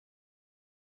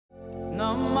I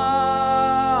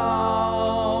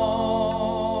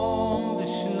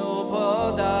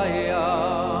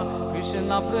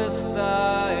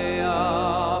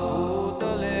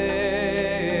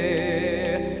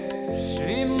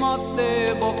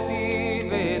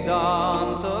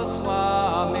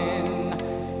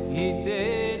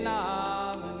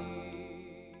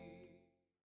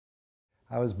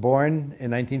was born in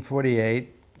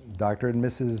 1948, Dr. and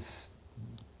Mrs.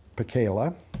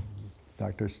 Pekela,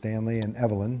 Dr. Stanley and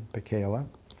Evelyn Pekela,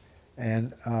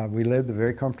 and we lived a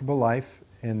very comfortable life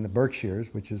in the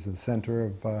Berkshires, which is the center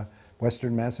of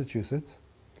western Massachusetts.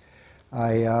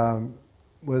 I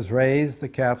was raised a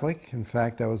Catholic. In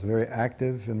fact, I was very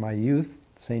active in my youth,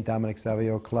 St. Dominic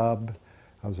Savio Club.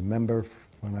 I was a member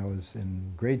when I was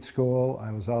in grade school.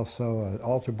 I was also an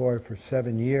altar boy for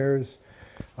 7 years.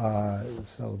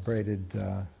 Celebrated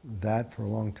that for a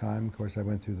long time. Of course, I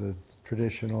went through the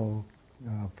traditional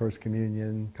First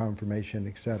Communion, Confirmation,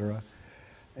 etc.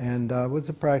 And was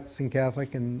a practicing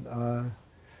Catholic, and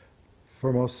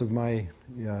for most of my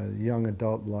young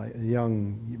adult life,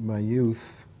 my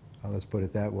youth, let's put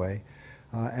it that way.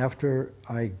 After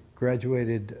I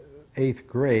graduated 8th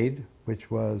grade,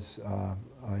 which was a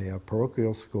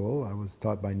parochial school, I was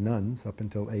taught by nuns up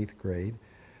until 8th grade.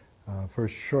 For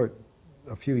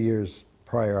a few years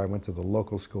prior, I went to the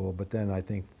local school, but then I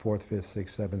think 4th, 5th,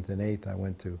 6th, 7th, and 8th, I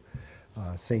went to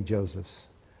St. Joseph's.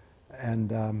 And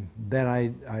then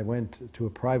I went to a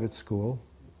private school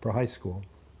for high school.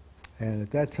 And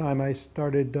at that time, I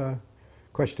started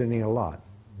questioning a lot.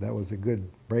 That was a good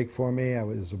break for me. I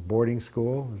was a boarding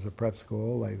school. It was a prep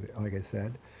school, like I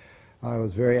said. I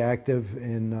was very active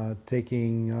in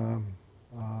taking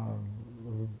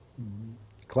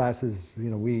classes. You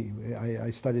know,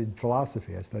 I studied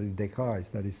philosophy. I studied Descartes. I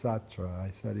studied Sartre. I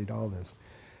studied all this,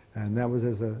 and that was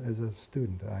as a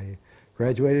student. I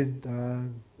graduated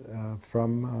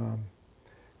from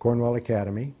Cornwall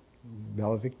Academy,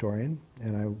 valedictorian,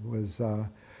 and I was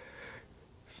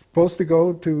supposed to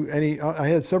go to I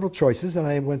had several choices, and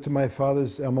I went to my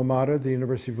father's alma mater, the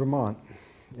University of Vermont,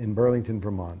 in Burlington,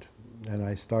 Vermont, and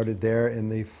I started there in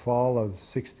the fall of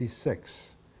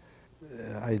 '66.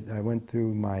 I went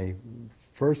through my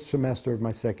first semester of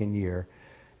my second year,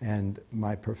 and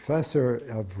my professor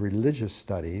of religious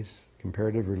studies,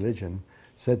 comparative religion,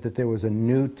 said that there was a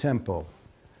new temple,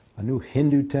 a new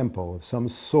Hindu temple of some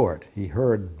sort. He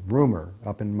heard rumor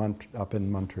up in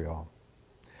Montreal.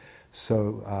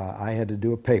 So I had to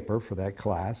do a paper for that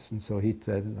class, and so he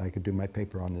said I could do my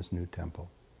paper on this new temple.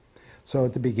 So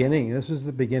at the beginning, this was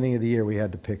the beginning of the year, we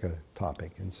had to pick a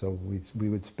topic, and so we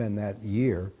would spend that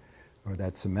year or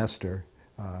that semester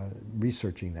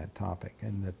researching that topic,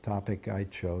 and the topic I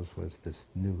chose was this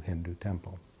new Hindu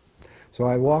temple. So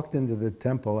I walked into the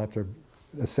temple after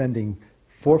ascending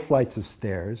 4 flights of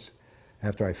stairs,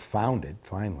 after I found it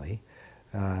finally.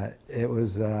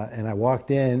 And I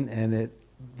walked in, and it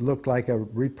looked like a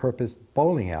repurposed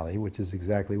bowling alley, which is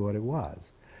exactly what it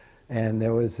was. And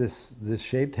there was this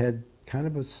shaped head, kind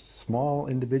of a small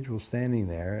individual standing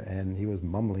there, and he was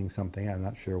mumbling something. I'm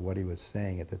not sure what he was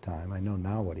saying at the time. I know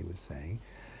now what he was saying.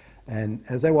 And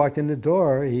as I walked in the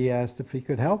door, he asked if he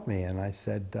could help me, and I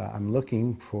said, I'm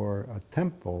looking for a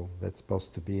temple that's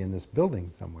supposed to be in this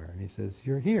building somewhere. And he says,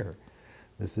 you're here.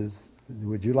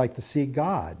 Would you like to see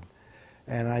God?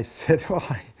 And I said, well,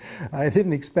 I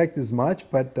didn't expect as much,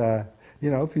 but you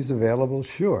know, if he's available,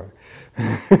 sure.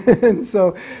 And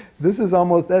so this is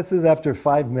after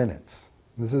 5 minutes.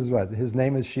 This is what, his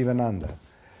name is Shivananda.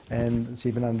 And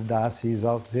Shivananda Das, he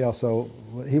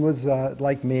was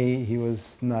like me, he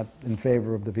was not in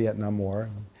favor of the Vietnam War,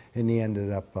 and he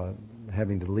ended up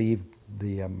having to leave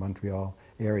the Montreal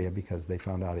area because they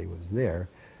found out he was there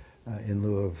in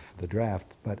lieu of the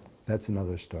draft, but that's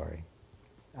another story.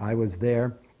 I was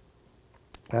there,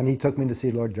 and he took me to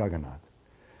see Lord Jagannath.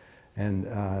 And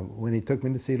when he took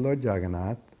me to see Lord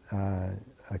Jagannath,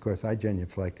 of course I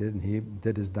genuflected, and he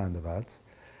did his dandavats.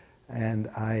 And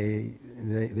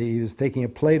he was taking a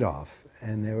plate off,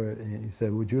 and he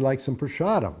said, would you like some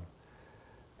prasadam?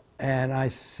 And I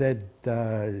said,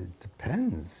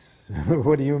 depends.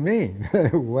 What do you mean?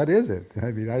 What is it?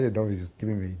 I mean, I didn't know if he was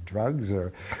giving me drugs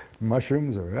or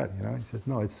mushrooms or what, you know. He said,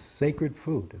 no, it's sacred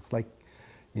food. It's like,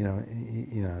 you know,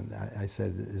 I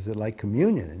said, is it like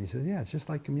communion? And he said, yeah, it's just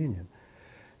like communion.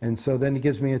 And so then he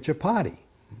gives me a chapati,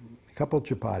 a couple of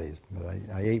chapatis, but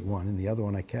I ate one, and the other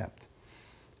one I kept.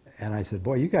 And I said,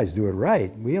 boy, you guys do it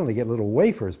right. We only get little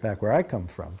wafers back where I come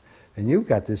from, and you've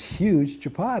got this huge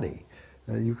chapati.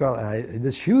 You've got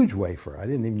this huge wafer. I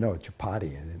didn't even know a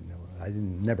chapati. I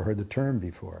never heard the term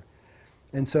before.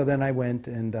 And so then I went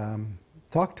and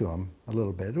talked to him a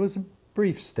little bit. It was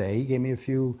brief stay. He gave me a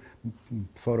few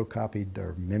photocopied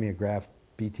or mimeographed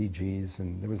BTGs,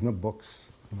 and there was no books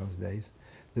in those days.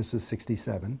 This was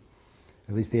 '67.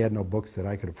 At least he had no books that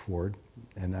I could afford,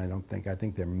 and I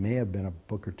think there may have been a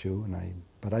book or two,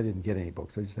 but I didn't get any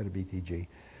books. I just had a BTG.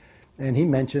 And he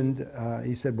mentioned,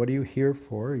 he said, "What are you here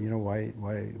for? You know,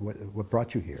 what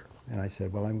brought you here?" And I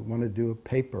said, "Well, I want to do a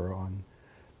paper on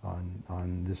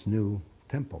this new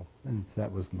temple," and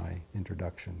that was my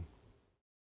introduction.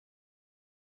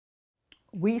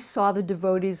 We saw the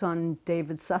devotees on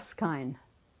David Susskind,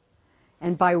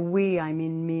 and by we I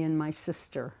mean me and my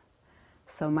sister.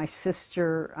 So my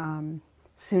sister,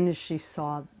 soon as she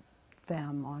saw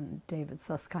them on David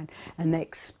Susskind, and they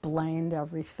explained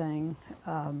everything,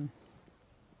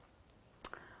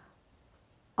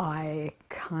 I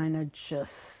kind of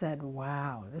just said,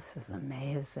 "Wow, this is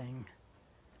amazing."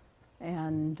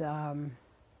 And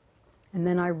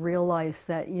then I realized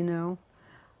that, you know,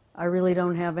 I really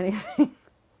don't have anything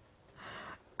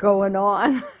going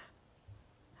on.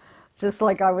 Just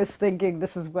like I was thinking,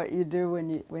 this is what you do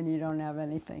when you don't have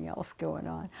anything else going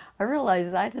on. I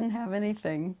realized I didn't have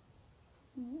anything,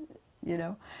 you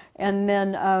know. And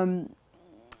then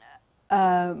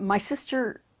my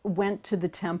sister went to the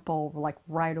temple like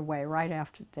right away, right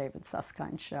after David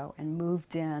Susskind's show, and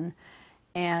moved in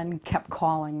and kept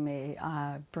calling me,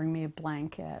 bring me a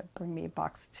blanket, bring me a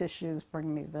box of tissues,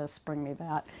 bring me this, bring me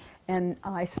that. And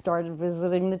I started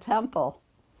visiting the temple.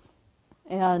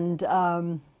 And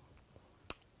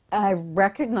I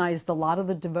recognized a lot of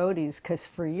the devotees because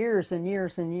for years and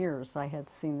years and years I had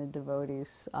seen the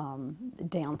devotees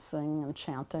dancing and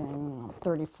chanting on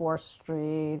 34th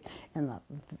Street, in the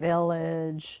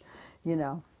village, you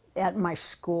know, at my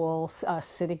school,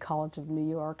 City College of New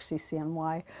York,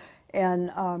 CCNY.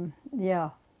 And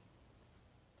yeah.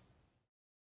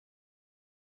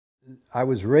 I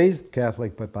was raised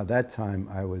Catholic, but by that time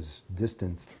I was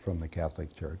distanced from the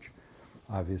Catholic Church.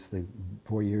 Obviously,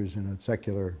 4 years in a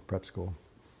secular prep school.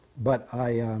 But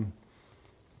I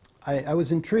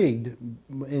was intrigued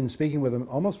in speaking with him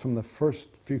almost from the first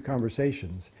few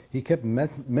conversations. He kept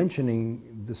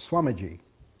mentioning the Swamiji,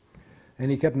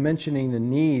 and he kept mentioning the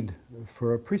need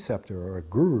for a preceptor or a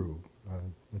guru,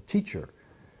 a teacher.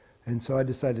 And so I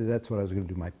decided that's what I was going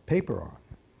to do my paper on,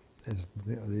 is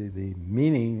the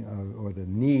meaning of, or the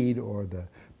need or the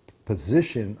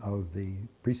position of the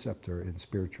preceptor in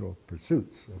spiritual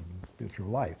pursuits and spiritual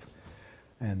life.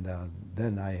 And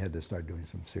then I had to start doing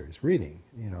some serious reading.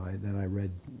 You know, then I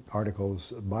read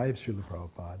articles by Srila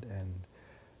Prabhupada, and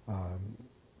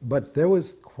but there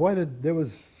was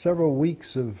several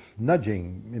weeks of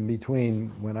nudging in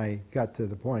between when I got to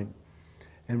the point.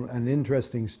 And an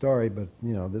interesting story, but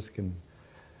you know, this can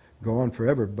go on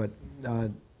forever. But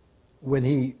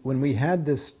when we had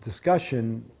this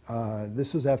discussion,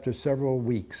 this was after several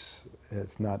weeks,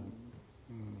 if not,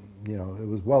 you know, it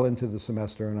was well into the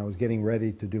semester, and I was getting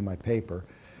ready to do my paper,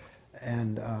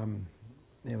 and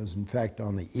it was in fact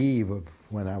on the eve of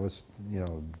when I was, you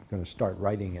know, going to start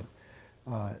writing it,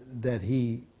 that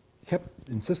he kept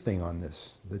insisting on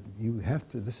this, that you have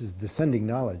to, this is descending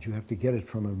knowledge, you have to get it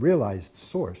from a realized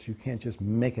source, you can't just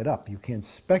make it up, you can't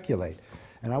speculate.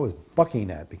 And I was bucking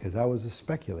that because I was a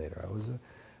speculator.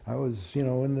 I was, you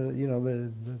know, in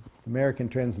the American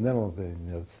transcendental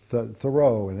thing,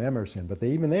 Thoreau and Emerson, but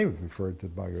they referred to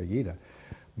Bhagavad Gita,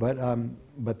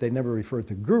 but they never referred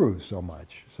to guru so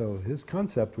much. So his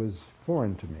concept was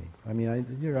foreign to me. I mean,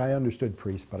 I understood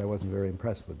priests, but I wasn't very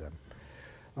impressed with them.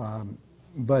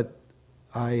 But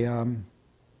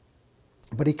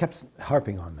he kept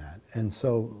harping on that, and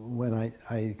so when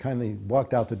I kindly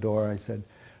walked out the door, he said,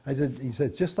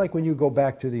 just like when you go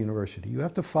back to the university, you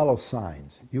have to follow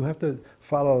signs. You have to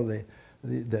follow the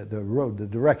road, the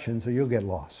directions, or you'll get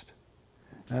lost.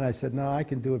 And I said, no, I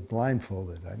can do it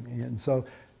blindfolded. And so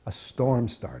a storm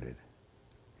started,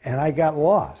 and I got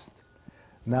lost.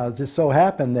 Now, it just so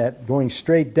happened that going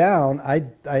straight down,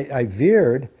 I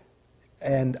veered,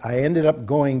 and I ended up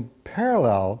going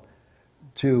parallel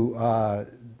to,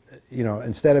 you know,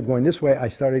 instead of going this way, I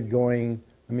started going,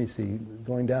 let me see,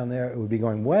 going down there, it would be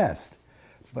going west.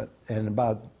 And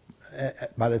by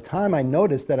the time I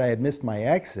noticed that I had missed my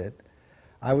exit,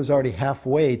 I was already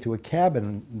halfway to a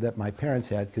cabin that my parents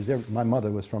had, because my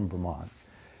mother was from Vermont.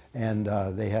 And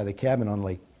they had a cabin on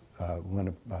Lake,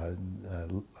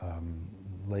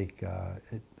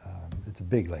 it's a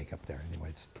big lake up there anyway,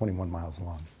 it's 21 miles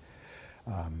long.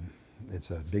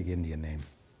 It's a big Indian name.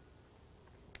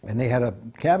 And they had a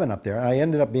cabin up there, and I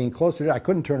ended up being closer. I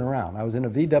couldn't turn around. I was in a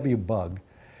VW Bug,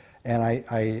 And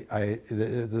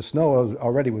the snow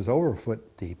already was over a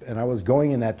foot deep, and I was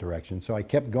going in that direction, so I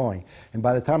kept going. And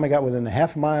by the time I got within a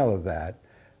half mile of that,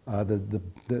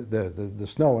 the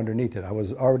snow underneath it, I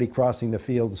was already crossing the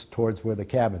fields towards where the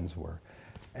cabins were.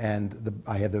 And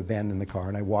I had to abandon the car,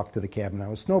 and I walked to the cabin. I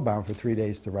was snowbound for 3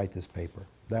 days to write this paper.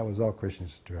 That was all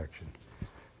Krishna's direction.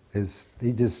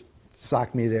 He just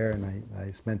socked me there, and I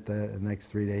spent the next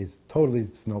 3 days totally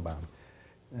snowbound.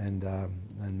 And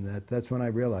that's when I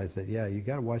realized that, yeah, you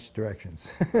got to watch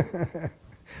directions.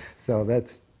 So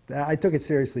I took it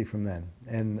seriously from then.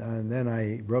 And then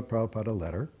I wrote Prabhupada a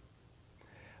letter.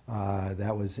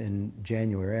 That was in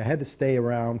January. I had to stay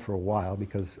around for a while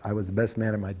because I was the best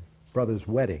man at my brother's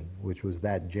wedding, which was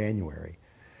that January,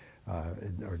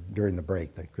 or during the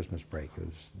break, the Christmas break. It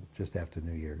was just after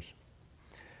New Year's.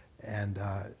 And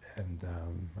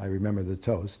I remember the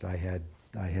toast. I had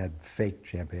fake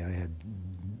champagne.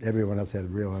 Everyone else had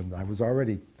real, and I was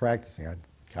already practicing.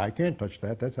 I can't touch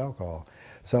that. That's alcohol.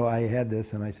 So I had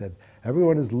this, and I said,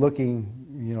 everyone is looking,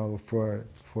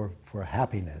 for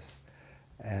happiness,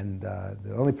 and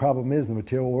the only problem is the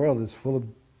material world is full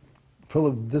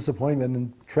of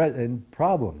disappointment and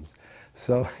problems.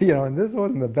 So, and this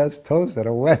wasn't the best toast at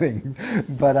a wedding,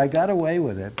 but I got away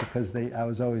with it because I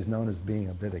was always known as being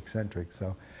a bit eccentric.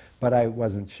 So, but I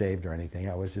wasn't shaved or anything.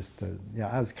 I was just,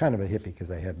 I was kind of a hippie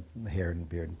because I had hair and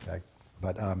beard, in fact.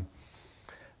 But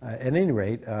at any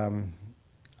rate,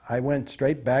 I went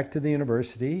straight back to the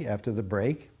university after the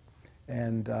break,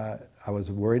 and I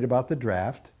was worried about the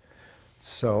draft.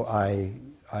 So I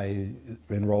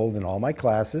enrolled in all my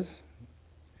classes,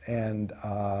 and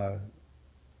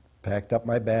packed up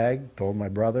my bag, told my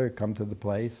brother, come to the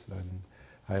place, and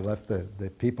I left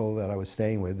the people that I was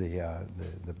staying with,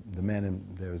 the men,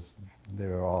 and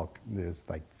there was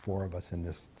like 4 of us in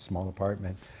this small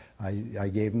apartment. I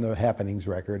gave them the happenings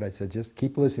record. I said, just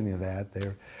keep listening to that.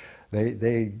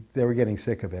 They were getting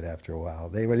sick of it after a while.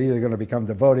 They were either going to become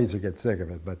devotees or get sick of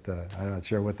it, but I'm not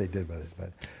sure what they did with it.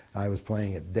 But I was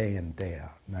playing it day in, day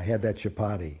out. And I had that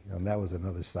chapati, and that was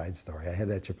another side story. I had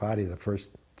that chapati, the first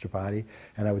chapati,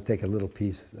 and I would take a little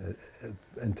piece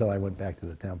until I went back to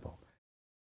the temple.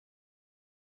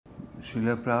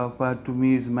 Srila Prabhupada to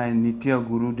me is my Nitya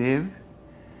Gurudev,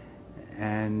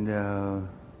 and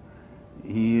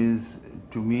he is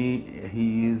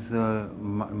a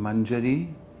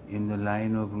Manjari in the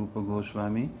line of Rupa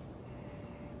Goswami,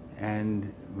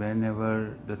 and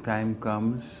whenever the time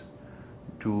comes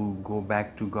to go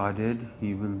back to Godhead,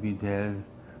 he will be there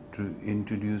to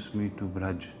introduce me to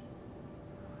Braj.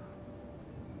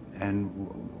 And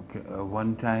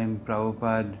one time,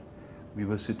 Prabhupada, we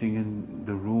were sitting in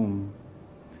the room,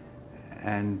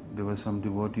 and there were some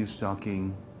devotees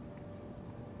talking,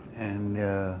 and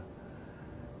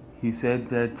he said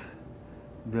that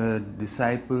the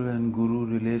disciple and guru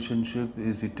relationship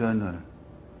is eternal.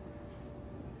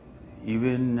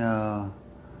 Even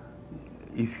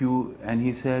and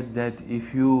he said that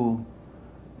if you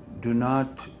do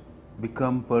not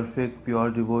become perfect,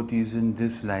 pure devotees in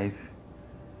this life,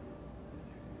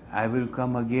 I will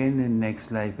come again in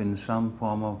next life in some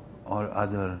form or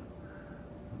other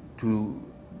to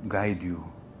guide you.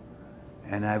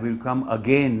 And I will come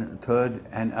again, third,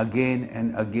 and again,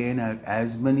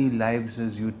 as many lives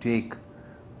as you take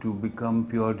to become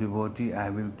pure devotee, I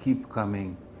will keep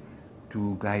coming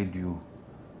to guide you,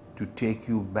 to take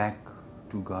you back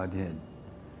to Godhead.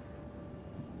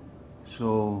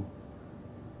 So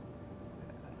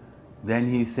then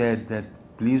he said that,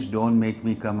 please don't make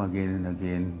me come again and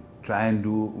again. Try and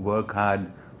work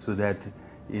hard so that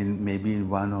maybe in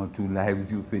 1 or 2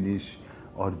 lives you finish,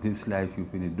 or this life you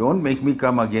finish. Don't make me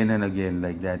come again and again,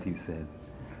 like that he said.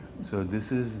 So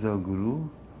this is the Guru.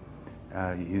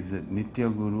 He is a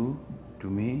Nitya Guru to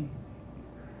me.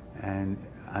 And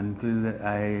until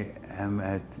I am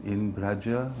in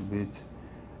Braja,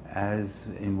 as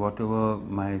in whatever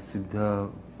my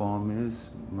Siddha form is,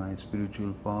 my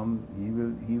spiritual form,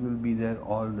 he will be there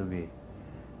all the way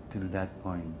till that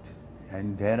point,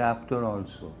 and thereafter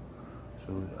also.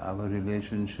 So our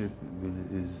relationship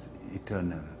is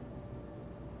eternal.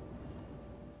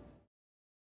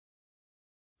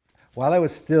 While I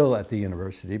was still at the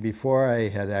university, before I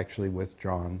had actually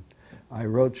withdrawn, I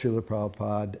wrote Srila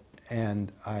Prabhupada,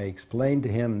 and I explained to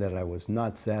him that I was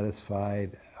not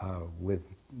satisfied with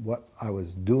what I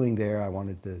was doing there. I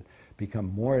wanted to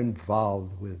become more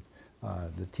involved with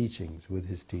the teachings, with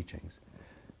his teachings.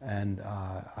 And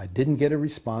I didn't get a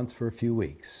response for a few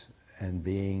weeks, and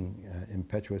being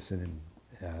impetuous and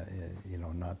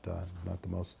not the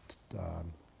most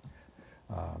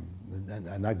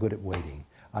not good at waiting,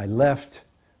 I left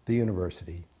the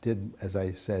university, did, as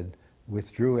I said,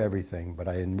 withdrew everything, but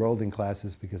I enrolled in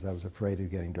classes because I was afraid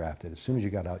of getting drafted. As soon as you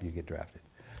got out, you get drafted.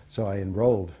 So I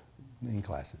enrolled in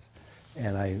classes.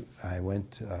 And I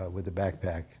went with a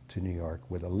backpack to New York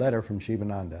with a letter from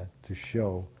Shivananda to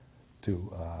show to,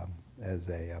 as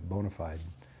a bona fide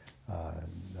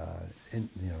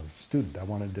student. I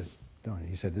wanted to,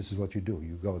 he said, this is what you do,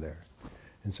 you go there.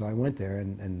 And so I went there,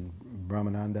 and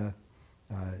Brahmananda,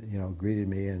 greeted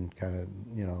me and kind of,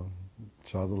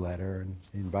 saw the letter, and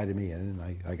he invited me in, and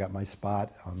I got my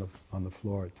spot on the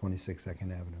floor at 26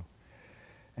 Second Avenue.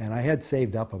 And I had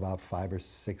saved up about $500 or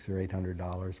 $600 or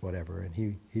 $800, whatever, and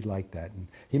he liked that.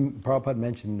 And Prabhupada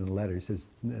mentioned in the letter, he says,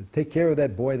 take care of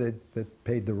that boy that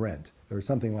paid the rent, or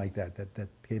something like that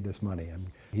gave this money. And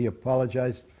he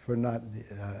apologized for not,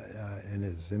 in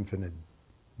his infinite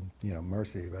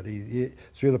mercy, but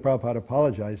Srila Prabhupada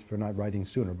apologized for not writing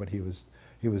sooner, but he was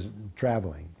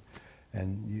traveling.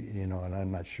 And, and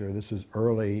I'm not sure, this was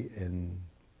early in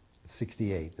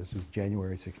 68, this was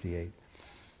January 68.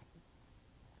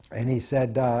 And he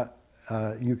said,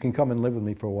 you can come and live with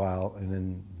me for a while, and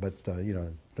then, but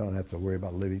don't have to worry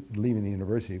about leaving the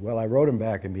university. Well, I wrote him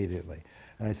back immediately,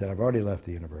 and I said, I've already left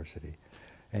the university.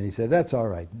 And he said, that's all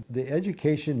right. The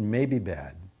education may be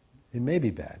bad. It may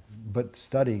be bad, but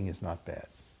studying is not bad.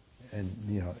 And,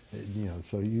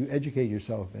 so you educate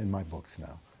yourself in my books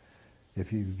now.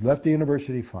 If you left the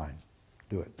university, fine,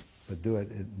 do it. But do it,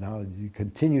 now you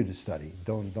continue to study.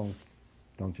 Don't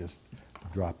just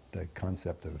drop the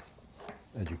concept of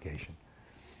education,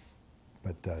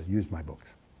 but use my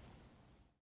books.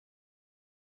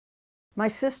 My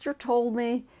sister told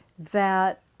me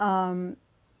that that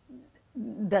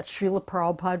Srila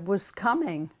Prabhupada was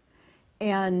coming,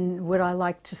 and would I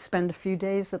like to spend a few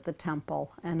days at the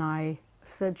temple? And I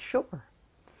said, sure.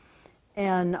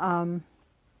 And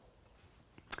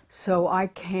so I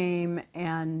came,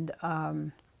 and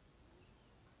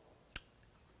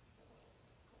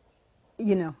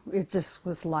it just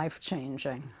was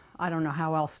life-changing. I don't know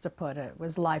how else to put it. It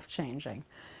was life-changing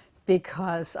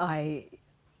because I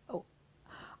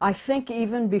think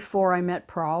even before I met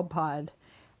Prabhupada,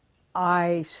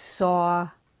 I saw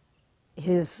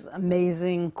his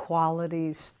amazing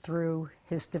qualities through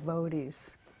his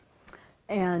devotees.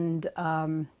 And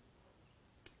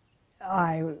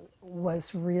I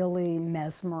was really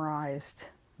mesmerized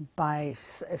by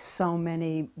so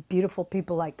many beautiful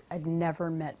people. Like, I'd never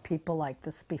met people like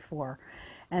this before.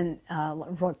 And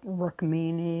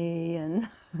Rukmini and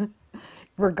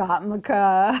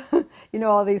Ragatmika,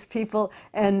 all these people.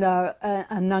 And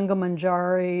Ananga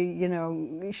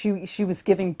Manjari, she was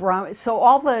giving Brahma. So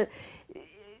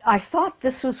I thought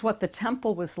this was what the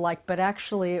temple was like, but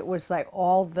actually it was like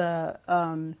all the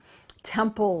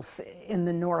temples in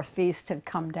the Northeast had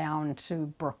come down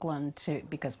to Brooklyn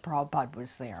because Prabhupada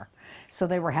was there. So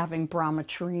they were having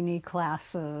Brahmacharini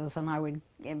classes, and Ananga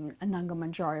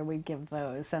Manjari would give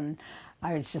those, and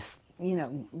I was just,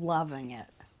 loving it.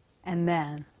 And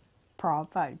then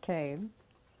Prabhupada came.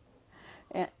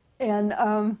 And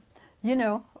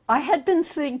I had been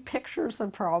seeing pictures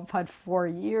of Prabhupada for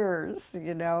years,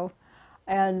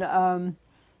 and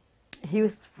he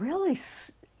was really,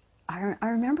 I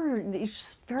remember he's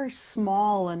just very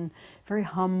small and very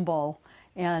humble,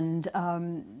 and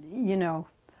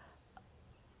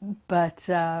but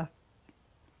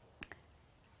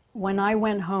when I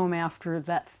went home after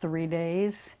that 3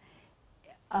 days,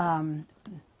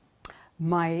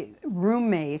 my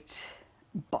roommate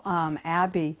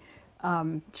Abby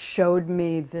showed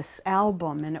me this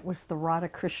album, and it was the Radha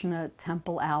Krishna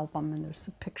Temple album, and there's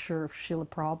a picture of Srila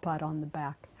Prabhupada on the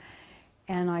back.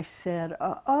 And I said,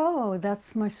 oh,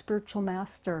 that's my spiritual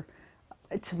master,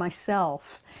 to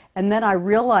myself. And then I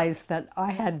realized that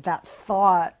I had that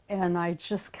thought, and I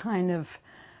just kind of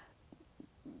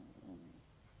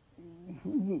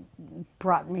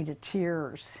brought me to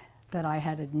tears that I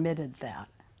had admitted that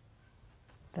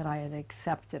I had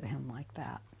accepted him like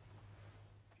that.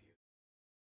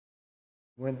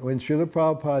 When Srila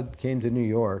Prabhupada came to New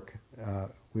York,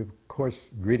 we of course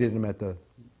greeted him at the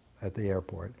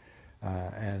airport.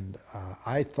 And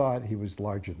I thought he was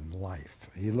larger than life.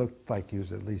 He looked like he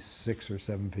was at least 6 or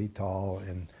 7 feet tall,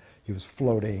 and he was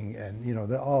floating, and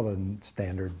all the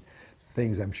standard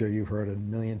things I'm sure you've heard a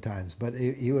million times. But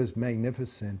he was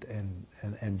magnificent and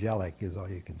angelic, is all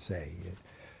you can say.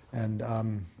 And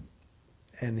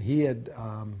he had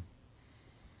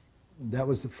that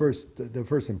was the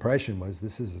first impression was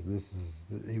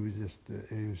he was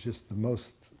just the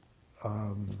most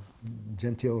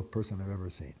genteel person I've ever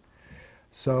seen.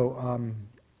 So,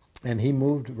 and he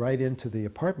moved right into the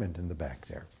apartment in the back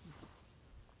there.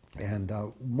 And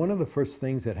one of the first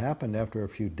things that happened after a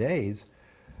few days,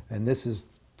 And this is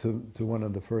to one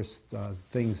of the first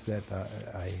things that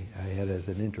I had as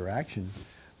an interaction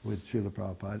with Srila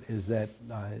Prabhupada, is that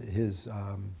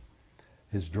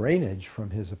his drainage from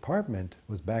his apartment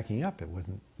was backing up. It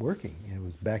wasn't working. It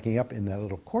was backing up in that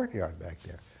little courtyard back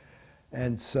there.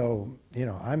 And so, you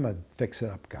know, I'm a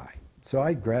fix-it-up guy. So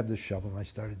I grabbed the shovel and I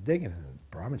started digging. And the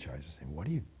brahmacharis were saying, "What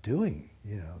are you doing?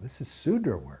 You know, this is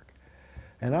Sudra work."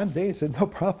 And I'm digging. I said, "No,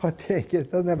 Prabhupada,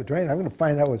 it doesn't have a drain. I'm going to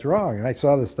find out what's wrong." And I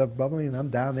saw this stuff bubbling, and I'm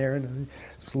down there and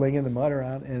slinging the mud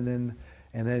around. And then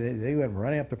they went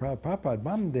running up to Prabhupada.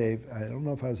 Vamanadev, I don't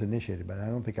know if I was initiated, but I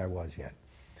don't think I was yet.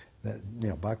 That, you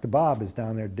know, Bhakta Bob is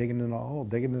down there digging in a hole,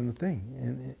 digging in the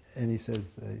thing. And he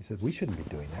says, "We shouldn't be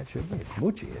doing that, should we?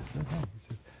 Muchi is." He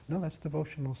says, "No, that's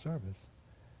devotional service."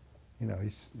 You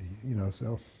know,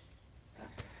 so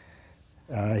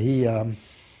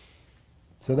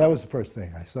so that was the first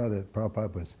thing. I saw that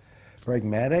Prabhupada was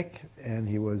pragmatic, and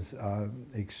he was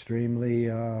extremely,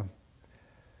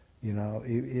 you know,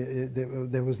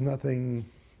 there was nothing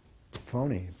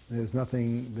phony. There was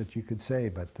nothing that you could say,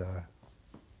 but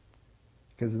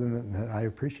because I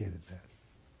appreciated that.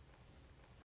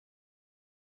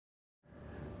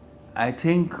 I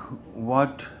think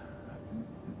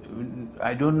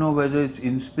I don't know whether it's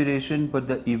inspiration, but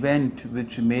the event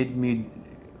which made me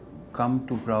come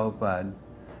to Prabhupada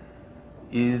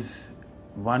is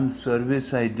one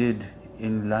service I did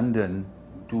in London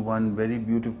to one very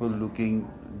beautiful looking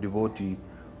devotee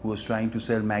who was trying to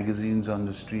sell magazines on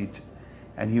the street,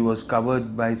 and he was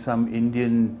covered by some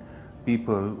Indian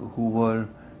people who were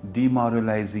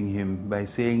demoralizing him by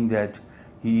saying that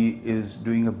he is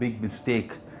doing a big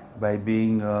mistake by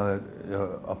being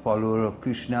a follower of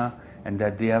Krishna, and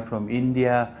that they are from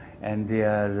India and they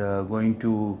are going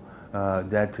to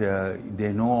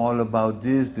they know all about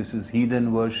this is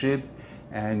heathen worship,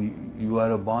 and you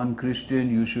are a born Christian,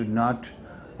 you should not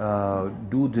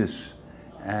do this.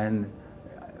 And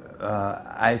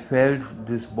I felt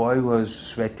this boy was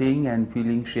sweating and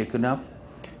feeling shaken up,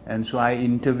 and so I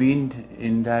intervened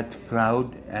in that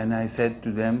crowd and I said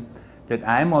to them that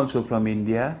I am also from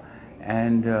India,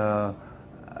 and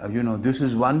you know, this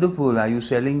is wonderful. Are you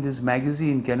selling this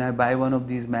magazine? Can I buy one of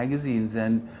these magazines?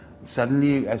 And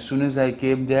suddenly, as soon as I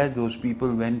came there, those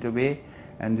people went away,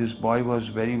 and this boy was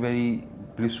very, very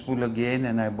blissful again,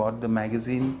 and I bought the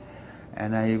magazine,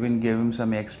 and I even gave him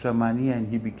some extra money, and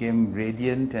he became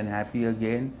radiant and happy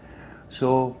again.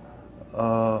 So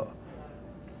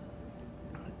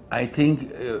I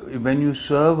think when you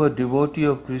serve a devotee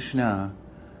of Krishna,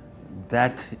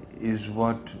 that is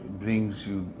what brings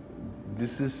you.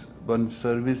 This is one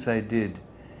service I did,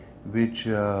 which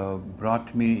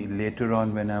brought me later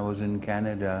on when I was in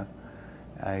Canada.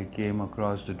 I came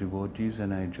across the devotees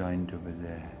and I joined over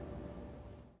there.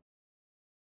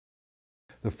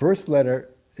 The first letter,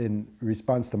 in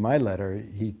response to my letter,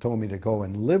 he told me to go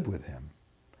and live with him,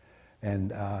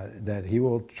 and that he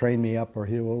will train me up, or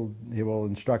he will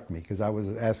instruct me, because I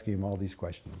was asking him all these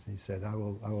questions. He said, I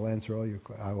will answer all your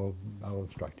questions. I will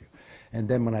instruct you. And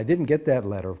then when I didn't get that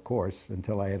letter, of course,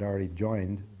 until I had already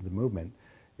joined the movement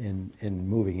in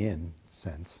moving in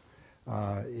sense,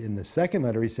 in the second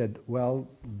letter he said, well,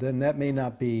 then that may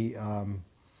not be,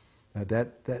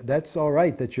 that's all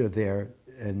right that you're there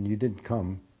and you didn't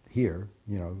come here,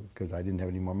 you know, because I didn't have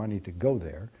any more money to go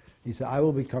there. He said, I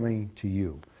will be coming to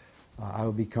you. I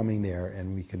will be coming there,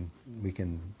 and we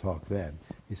can talk then.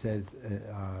 He said,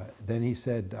 then he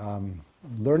said,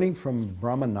 learning from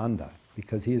Brahmananda,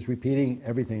 because he is repeating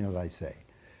everything that I say,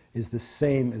 is the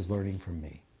same as learning from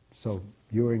me. So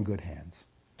you're in good hands,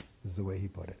 is the way he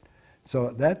put it.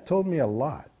 So that told me a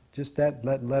lot. Just that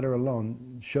letter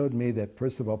alone showed me that,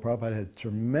 first of all, Prabhupada had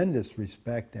tremendous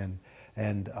respect and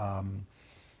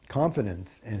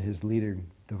confidence in his leading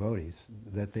devotees,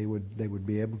 that they would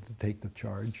be able to take the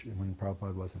charge when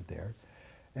Prabhupada wasn't there.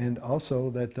 And also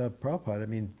that Prabhupada, I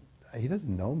mean, he doesn't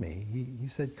know me. He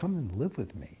said, come and live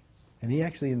with me. And he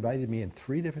actually invited me in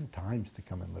 3 different times to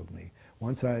come and live with me.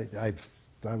 Once I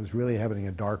was really having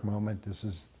a dark moment. This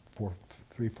is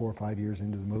 3, 4, 5 years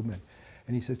into the movement.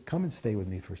 And he says, come and stay with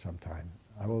me for some time.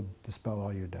 I will dispel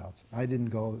all your doubts. I didn't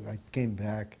go. I came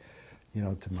back, you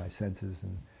know, to my senses,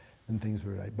 and things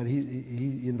were right. But he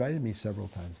invited me several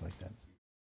times like that.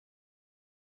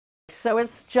 So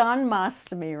it's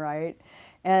Janmashtami, right?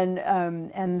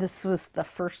 And this was the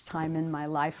first time in my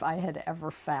life I had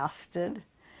ever fasted.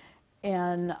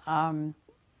 And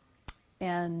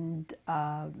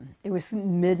it was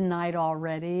midnight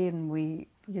already, and we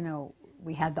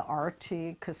had the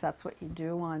arati, because that's what you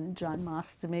do on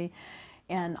Janmashtami.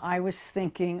 And I was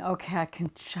thinking, okay, I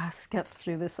can just get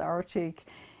through this arati.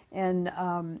 And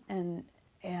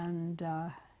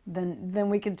then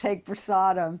we can take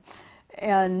prasadam.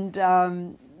 And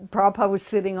Prabhupada was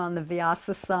sitting on the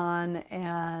Vyasasan,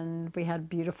 and we had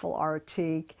beautiful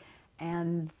artik.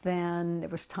 And then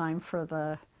it was time for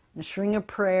the Nishringa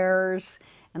prayers,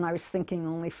 and I was thinking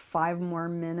only 5 more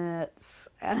minutes.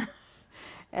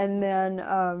 And then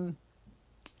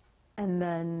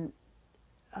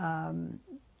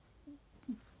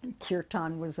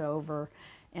kirtan was over,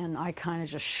 and I kind of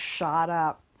just shot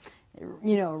up,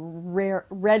 you know,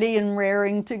 ready and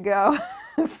raring to go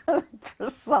for the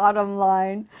prasadam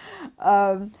line.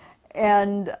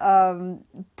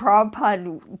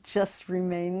 Prabhupada just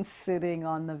remained sitting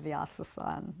on the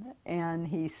Vyasasan, and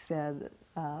he said,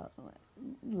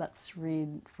 let's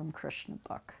read from Krishna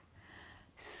book.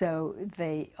 So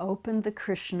they opened the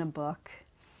Krishna book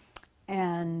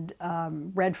and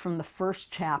read from the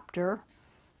first chapter,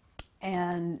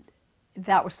 and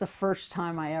that was the first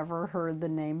time I ever heard the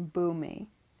name Bhumi,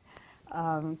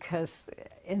 because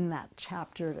in that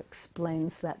chapter it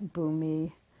explains that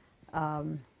Bhumi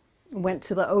went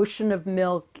to the ocean of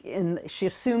milk, and she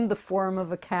assumed the form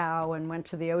of a cow and went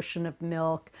to the ocean of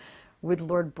milk with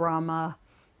Lord Brahma,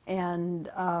 and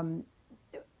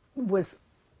was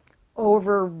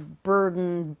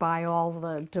overburdened by all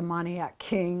the demoniac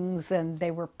kings, and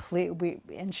they were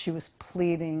and she was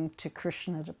pleading to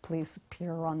Krishna to please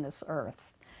appear on this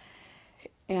earth.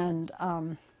 And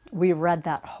we read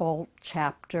that whole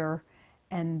chapter,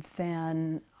 and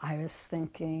then I was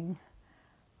thinking,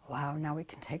 wow, now we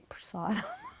can take prasadam.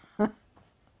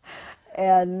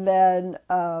 and then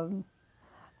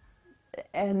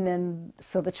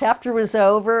so the chapter was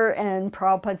over, and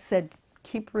Prabhupada said,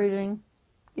 keep reading.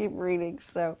 Keep reading.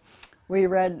 So we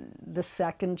read the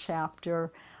second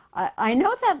chapter. I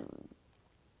know that,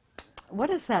 what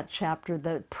is that chapter?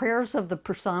 The Prayers of the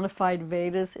Personified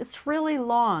Vedas. It's really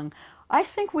long. I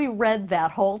think we read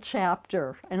that whole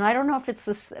chapter. And I don't know if it's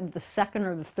the second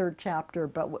or the third chapter,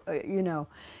 but, you know,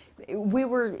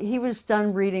 he was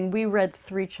done reading. We read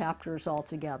 3 chapters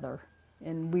altogether.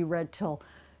 And we read till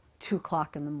 2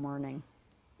 o'clock in the morning.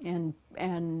 And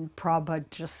Prabhupada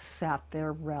just sat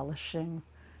there relishing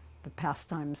the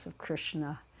pastimes of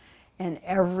Krishna, and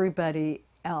everybody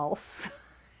else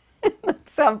in the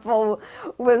temple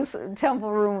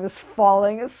room was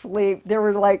falling asleep. There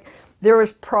was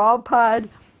Prabhupada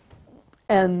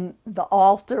and the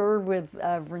altar with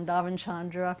Vrindavan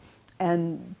Chandra,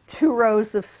 and 2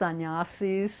 rows of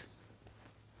sannyasis,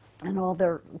 and all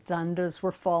their dandas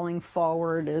were falling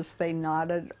forward as they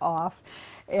nodded off.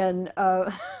 And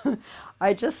it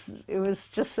was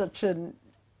just such an,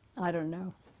 I don't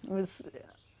know, it was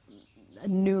a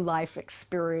new life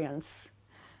experience.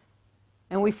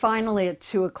 And we finally, at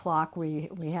 2 o'clock, we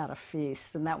had a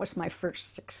feast. And that was my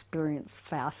first experience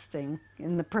fasting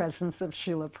in the presence of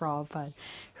Srila Prabhupada,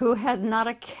 who had not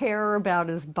a care about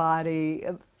his body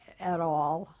at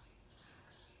all.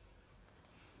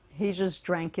 He just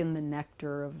drank in the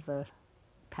nectar of the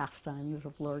pastimes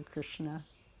of Lord Krishna.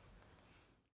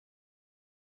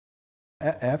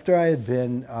 After I had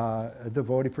been a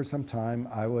devotee for some time,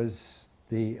 I was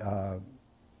the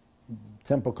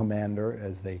temple commander,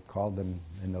 as they called them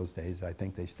in those days. I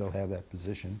think they still have that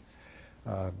position.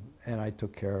 And I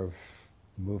took care of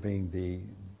moving the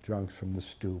drunks from the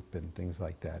stoop and things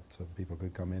like that, so people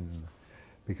could come in,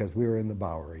 because we were in the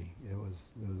Bowery. It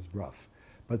was rough.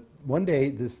 But one day,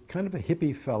 this kind of a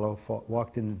hippie fellow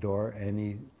walked in the door, and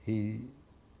he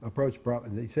approached Brahma.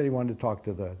 He said he wanted to talk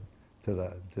to the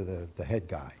head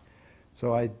guy.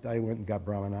 So I went and got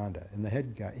Brahmananda, and the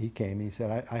head guy, he came and he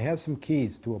said, I have some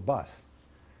keys to a bus.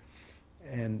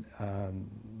 And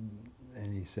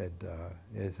he said,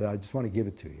 I just want to give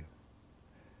it to you.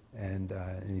 And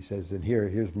he says, and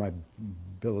here's my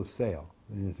bill of sale.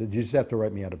 And he said, you just have to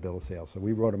write me out a bill of sale. So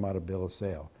we wrote him out a bill of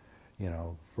sale, you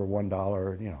know, for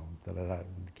 $1, you know, the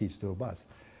keys to a bus.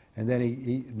 And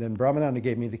then then Brahmananda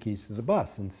gave me the keys to the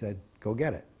bus and said, go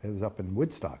get it. It was up in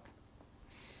Woodstock.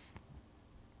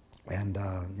 And,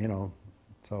 you know,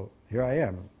 so here I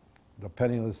am, the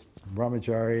penniless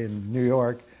brahmachari in New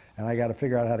York, and I got to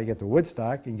figure out how to get to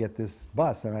Woodstock and get this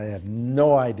bus. And I have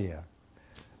no idea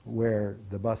where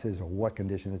the bus is or what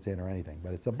condition it's in or anything.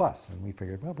 But it's a bus. And we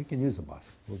figured, well, we can use a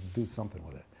bus. We'll do something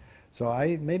with it. So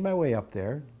I made my way up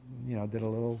there, you know, did a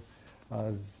little,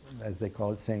 as they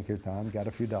call it, Sankirtan, got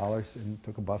a few dollars and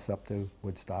took a bus up to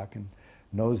Woodstock and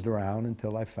nosed around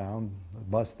until I found a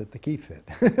bus that the key fit.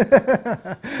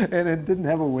 And it didn't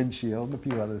have a windshield and a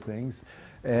few other things.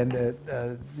 And,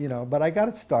 you know, but I got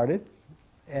it started,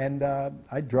 and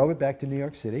I drove it back to New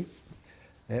York City.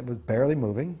 It was barely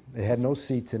moving. It had no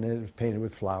seats in it. It was painted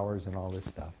with flowers and all this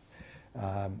stuff.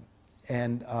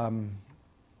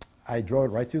 I drove it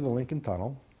right through the Lincoln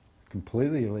Tunnel,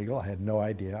 completely illegal. I had no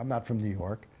idea. I'm not from New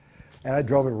York. And I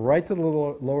drove it right to the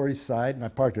Lower East Side, and I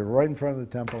parked it right in front of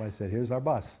the temple. I said, here's our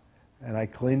bus. And I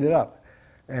cleaned it up.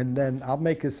 And then I'll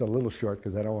make this a little short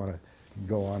because I don't want to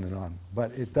go on and on.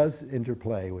 But it does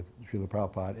interplay with Srila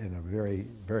Prabhupada in a very,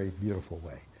 very beautiful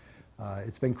way.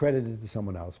 It's been credited to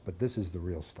someone else, but this is the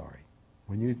real story.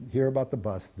 When you hear about the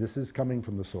bus, this is coming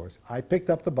from the source. I picked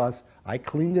up the bus, I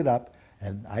cleaned it up,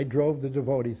 and I drove the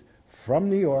devotees from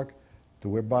New York to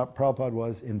where Prabhupada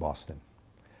was in Boston.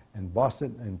 And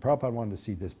Prabhupada wanted to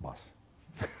see this bus.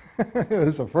 It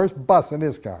was the first bus in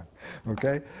ISKCON,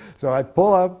 okay? So I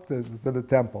pull up to the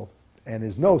temple, and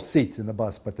there's no seats in the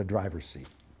bus but the driver's seat.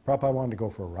 Prabhupada wanted to go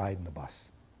for a ride in the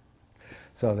bus.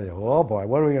 So they go, oh boy,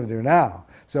 what are we going to do now?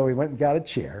 So we went and got a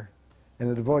chair, and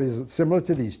the devotees, similar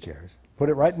to these chairs, put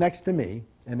it right next to me,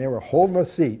 and they were holding a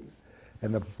seat,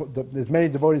 and as many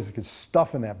devotees as could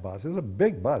stuff in that bus. It was a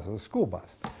big bus, it was a school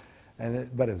bus.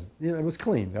 But it was, it was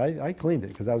clean. I cleaned it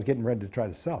because I was getting ready to try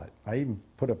to sell it. I even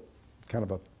put a kind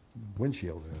of a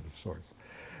windshield in it of sorts.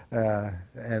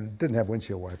 And didn't have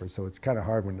windshield wipers, so it's kind of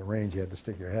hard when it rains. You had to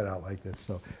stick your head out like this.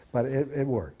 So, but it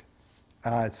worked.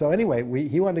 So anyway,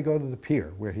 he wanted to go to the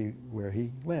pier where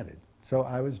he landed. So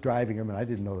I was driving him, and I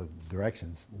didn't know the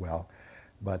directions well,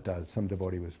 but some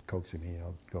devotee was coaxing me,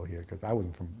 go here, because I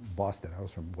wasn't from Boston. I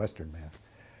was from Western Mass.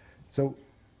 So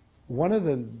one of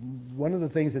the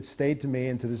things that stayed to me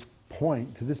and to this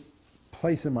point, to this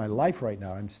place in my life right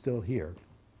now, I'm still here,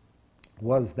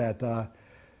 was that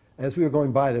as we were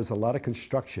going by, there was a lot of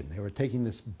construction. They were taking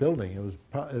this building. It was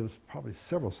probably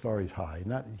several stories high,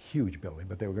 not a huge building,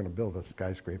 but they were going to build a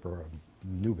skyscraper or a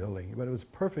new building. But it was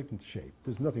perfect in shape.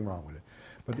 There's nothing wrong with it.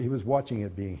 But he was watching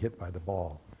it being hit by the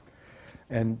ball.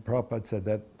 And Prabhupada said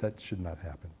that should not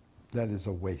happen. That is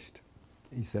a waste.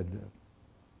 He said,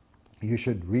 you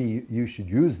should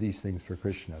use these things for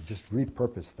Krishna. Just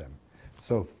repurpose them.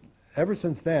 So ever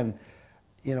since then,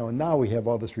 now we have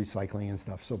all this recycling and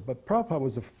stuff. So, but Prabhupada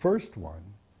was the first one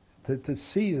to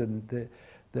see the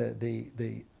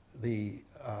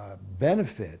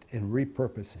benefit in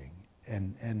repurposing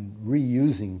and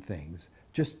reusing things.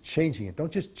 Just changing it.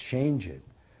 Don't just change it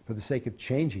for the sake of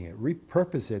changing it.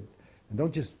 Repurpose it, and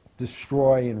don't just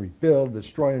destroy and rebuild,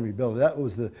 destroy and rebuild. That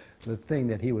was the thing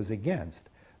that he was against.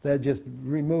 That just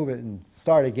remove it and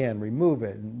start again, remove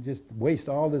it, and just waste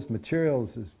all this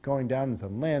materials is going down into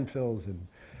landfills,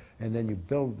 and then you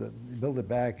build it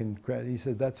back. And he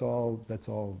said that's all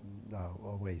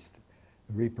a waste,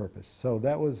 repurpose. So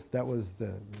that was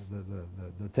the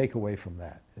takeaway from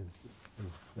that.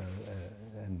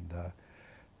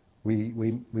 We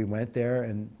went there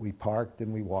and we parked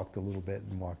and we walked a little bit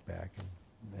and walked back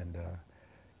and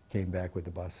came back with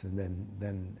the bus, and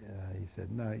then he said,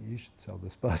 no, you should sell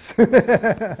this bus.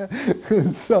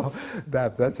 So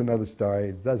that's another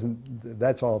story.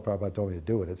 That's all Prabhupada told me to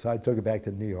do with it. So I took it back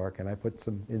to New York, and I put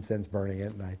some incense burning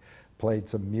it, and I played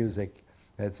some music,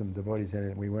 had some devotees in it,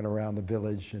 and we went around the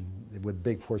village and with a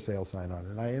big for sale sign on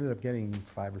it, and I ended up getting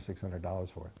 $500 or $600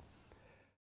 for it.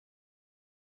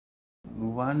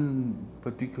 One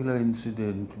particular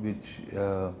incident which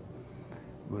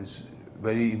was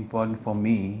very important for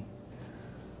me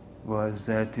was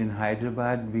that in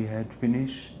Hyderabad we had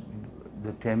finished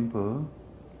the temple,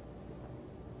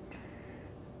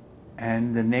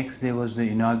 and the next day was the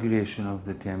inauguration of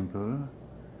the temple,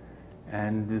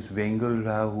 and this Vengal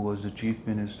Rao, who was the chief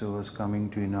minister, was coming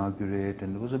to inaugurate,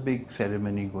 and there was a big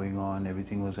ceremony going on,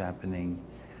 everything was happening,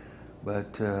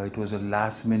 but it was a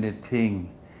last minute thing,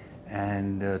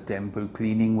 and temple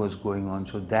cleaning was going on.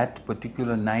 So that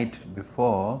particular night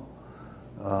before,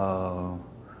 all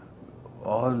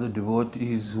the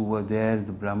devotees who were there,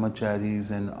 the brahmacharis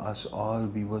and us all,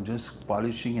 we were just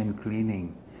polishing and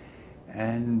cleaning.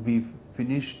 And we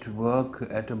finished work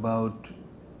at about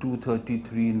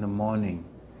 2:33 in the morning.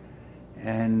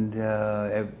 And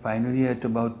finally at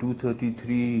about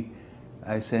 2:33,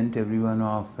 I sent everyone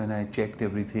off and I checked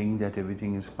everything, that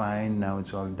everything is fine, now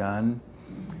it's all done.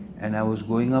 And I was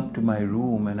going up to my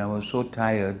room, and I was so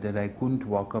tired that I couldn't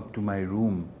walk up to my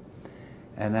room.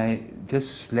 And I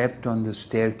just slept on the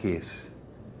staircase,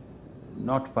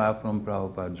 not far from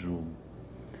Prabhupada's room.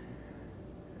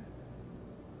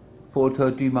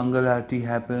 4:30 Mangal Arati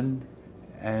happened,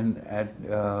 and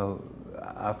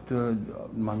after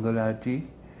Mangal Arati,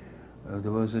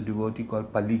 there was a devotee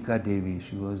called Palika Devi.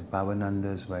 She was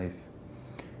Bhavananda's wife.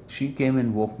 She came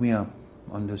and woke me up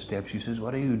on the steps. She says,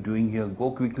 "What are you doing here?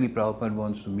 Go quickly, Prabhupada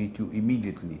wants to meet you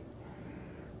immediately."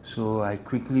 So I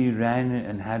quickly ran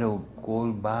and had a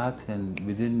cold bath, and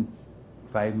within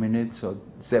 5 minutes or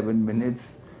 7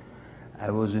 minutes, I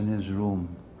was in his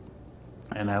room.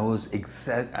 And I was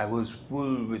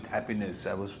full with happiness.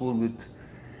 I was full with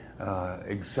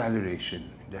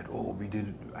exhilaration that, oh,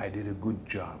 I did a good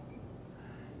job.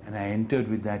 And I entered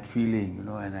with that feeling, you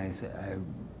know, and I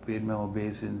paid my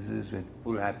obeisances with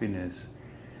full happiness.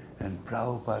 And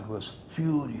Prabhupada was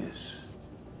furious.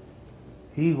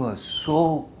 He was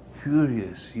so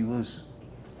furious.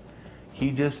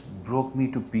 He just broke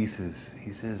me to pieces.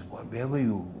 He says, where were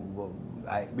you?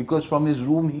 Because from his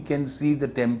room he can see the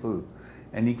temple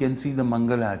and he can see the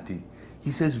Mangal Aarti.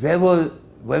 He says, where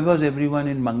was everyone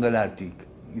in Mangal Aarti?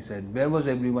 He said, where was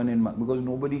everyone because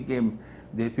nobody came.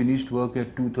 They finished work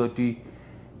at 2:30,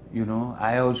 you know.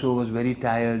 I also was very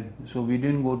tired, so we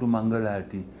didn't go to Mangal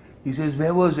Aarti. He says,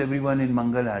 where was everyone in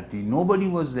Mangal Aarti? Nobody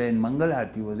was there, and Mangal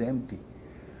Aarti was empty.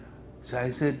 So I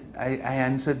said, I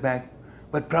answered back,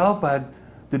 but Prabhupada,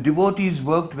 the devotees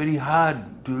worked very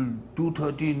hard till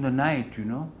 2:30 in the night, you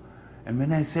know. And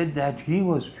when I said that, he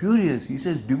was furious. He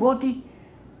says, devotee?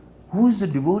 Who is the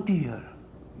devotee here?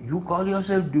 You call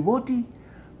yourself devotee?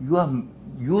 You are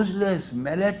useless,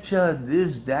 melacha,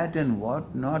 this, that and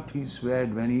what not, he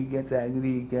sweared. When he gets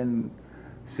angry, he can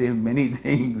say many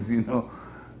things, you know.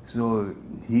 So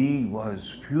he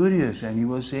was furious and he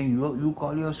was saying, you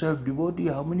call yourself devotee?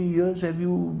 How many years have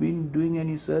you been doing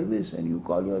any service and you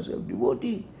call yourself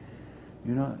devotee?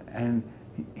 You know, and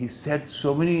he said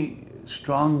so many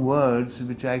strong words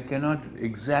which I cannot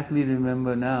exactly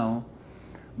remember now,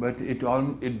 but it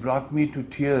brought me to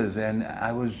tears and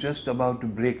I was just about to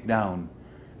break down.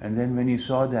 And then when he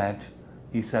saw that,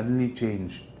 he suddenly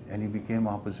changed and he became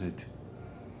opposite.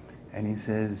 And he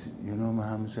says, you know,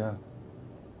 Mahamsa,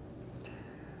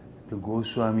 the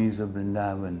Goswamis of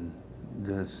Vrindavan,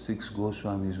 the 6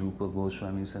 Goswamis, Rupa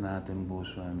Goswami, Sanatana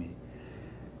Goswami,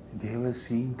 they were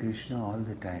seeing Krishna all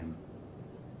the time,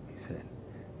 he said.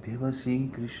 They were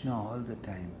seeing Krishna all the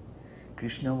time.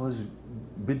 Krishna was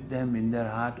with them in their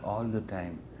heart all the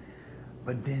time.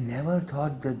 But they never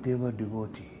thought that they were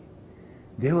devotee.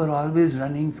 They were always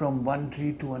running from one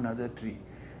tree to another tree.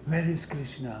 Where is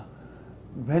Krishna?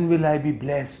 When will I be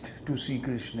blessed to see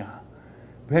Krishna?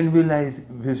 When will I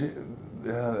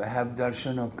have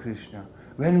darshan of Krishna?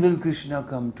 When will Krishna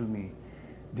come to me?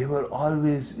 They were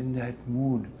always in that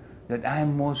mood that I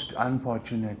am most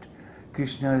unfortunate.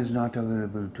 Krishna is not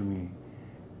available to me.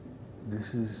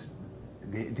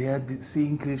 They are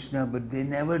seeing Krishna, but they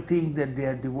never think that they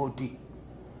are devotee.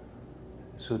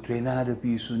 So,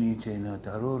 Trenarapi suni chena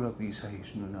tarorapi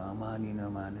sahishnuna amanina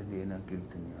manadena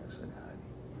kirtanya sadhari.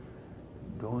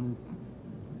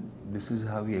 This is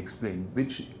how he explained,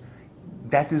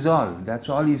 that is all, that's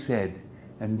all he said.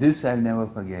 And this I'll never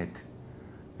forget.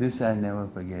 This I'll never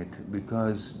forget,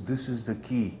 because this is the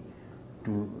key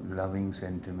to loving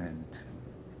sentiment,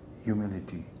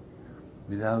 humility.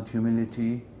 Without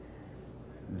humility,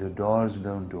 the doors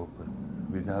don't open.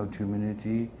 Without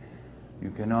humility, you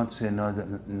cannot say na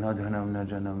dhanam na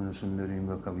janam na sundarim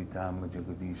va kavitam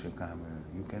jagadisha kama.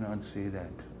 You cannot say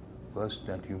that. First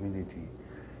that humility.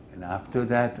 And after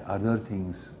that, other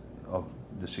things of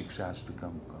the shikshas to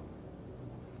come.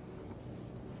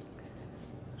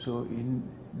 So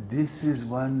this is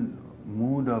one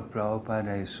mood of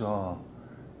Prabhupada I saw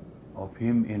of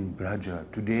him in Braja.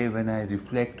 Today when I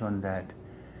reflect on that,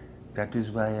 that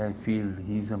is why I feel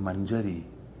he's a Manjari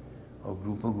of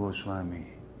Rupa Goswami.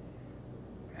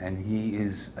 And he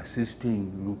is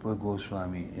assisting Rupa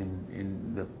Goswami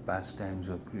in the pastimes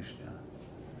of Krishna.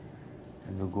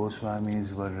 And the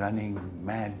Goswamis were running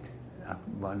mad.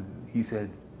 He said,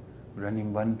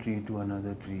 running one tree to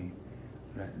another tree,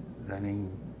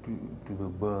 running to the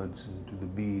birds and to the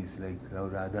bees, like how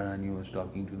Radharani was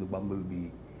talking to the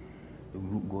bumblebee. The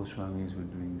Goswamis were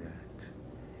doing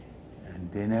that.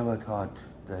 And they never thought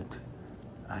that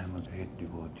I am a great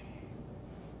devotee.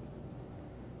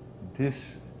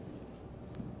 This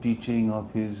teaching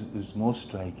of his is most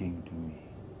striking to me.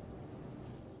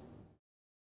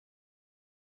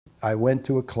 I went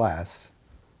to a class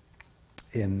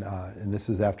and this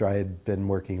was after I had been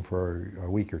working for a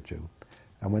week or two.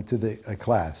 I went to a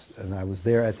class, and I was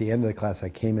there at the end of the class. I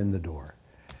came in the door.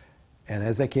 And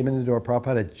as I came in the door,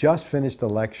 Prabhupada had just finished the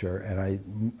lecture, and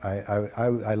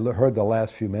I heard the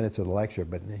last few minutes of the lecture,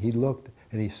 but he looked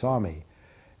and he saw me,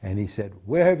 and he said,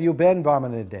 "Where have you been,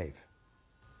 Vamanadev?"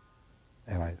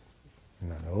 And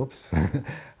oops.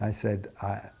 I said,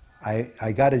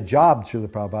 I got a job through the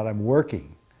Prabhupada. I'm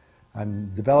working.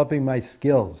 I'm developing my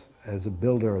skills as a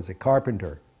builder, as a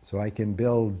carpenter, so I can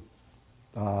build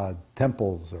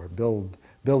temples or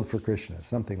build for Krishna,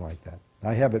 something like that.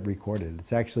 I have it recorded.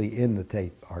 It's actually in the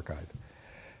tape archive.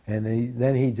 And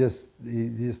then he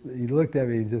looked at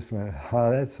me and just went,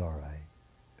 "Oh, that's all right."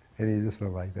 And he just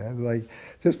went like that, like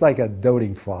just like a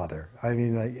doting father. I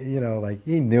mean, like, you know, like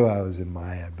he knew I was in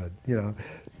Maya, but you know,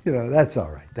 that's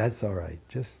all right. That's all right.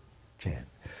 Just chant.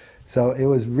 So it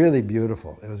was really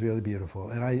beautiful. It was really beautiful,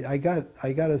 and I got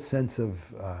a sense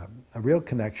of a real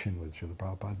connection with Srila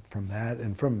Prabhupada from that,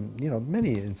 and from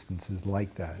many instances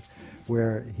like that,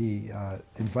 where he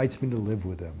invites me to live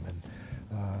with him,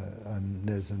 and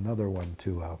there's another one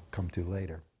too I'll come to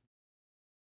later.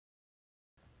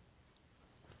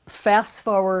 Fast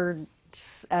forward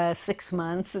 6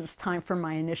 months, it's time for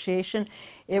my initiation.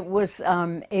 It was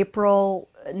April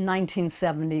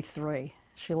 1973.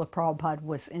 Srila Prabhupada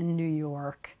was in New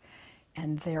York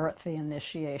and there at the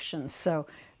initiation. So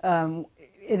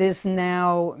it is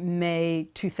now May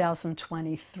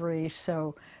 2023,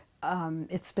 so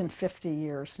it's been 50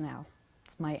 years now.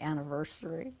 It's my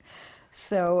anniversary.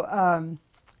 So,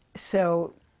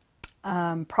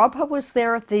 Prabhupada was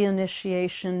there at the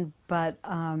initiation, but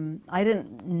I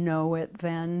didn't know it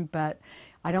then, but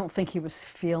I don't think he was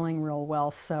feeling real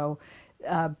well. So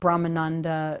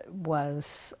Brahmananda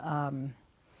was,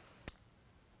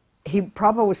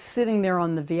 Prabhupada was sitting there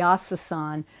on the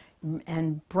Vyasasan,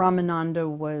 and Brahmananda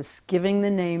was giving the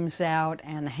names out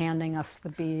and handing us the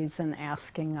beads and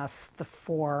asking us the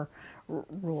 4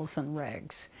 rules and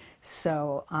regs.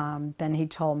 So then he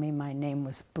told me my name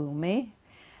was Bhumi.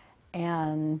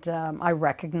 And I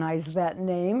recognized that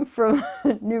name from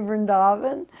New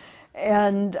Vrindavan,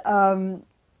 and I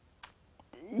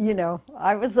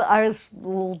was a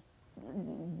little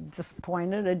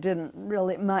disappointed. I didn't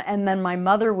really. And then my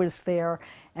mother was there,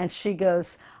 and she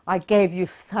goes, "I gave you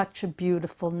such a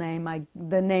beautiful name.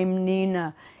 The name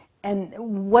Nina, and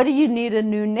what do you need a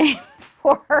new name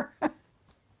for?"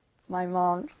 My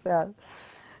mom said.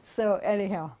 So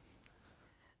anyhow.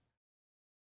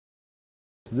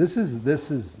 This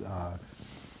is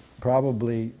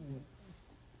probably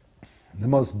the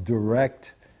most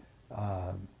direct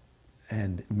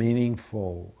and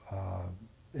meaningful,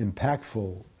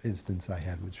 impactful instance I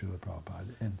had with Srila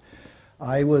Prabhupada. And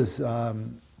I was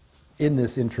in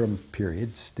this interim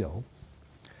period still,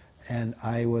 and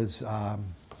I was, I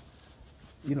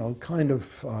would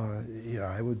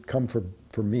come for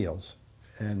meals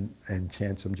and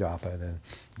chant some japa and then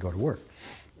go to work.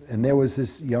 And there was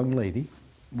this young lady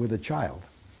with a child,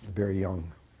 a very young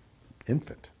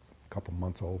infant, a couple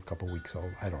months old, a couple weeks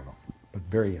old, I don't know, but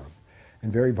very young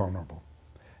and very vulnerable.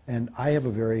 And I have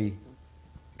a very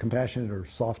compassionate or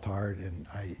soft heart, and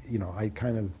I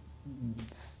kind of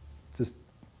just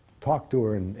talked to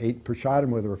her and ate prasadam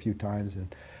with her a few times,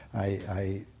 and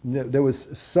there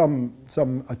was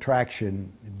some attraction,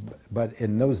 but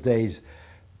in those days,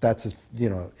 that's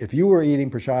if you were eating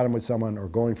prasadam with someone or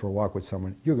going for a walk with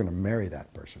someone, you're going to marry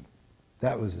that person.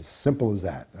 That was as simple as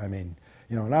that. I mean,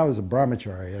 and I was a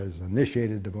brahmachari, I was an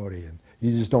initiated devotee, and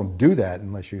you just don't do that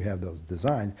unless you have those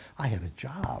designs. I had a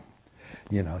job,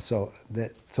 so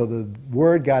the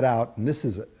word got out, and this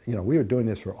is, we were doing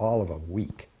this for all of a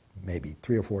week, maybe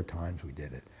 3 or 4 times we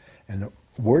did it, and the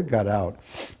word got out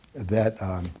that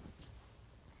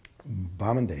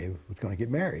Vamanadev was going to get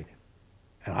married.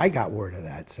 And I got word of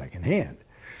that secondhand.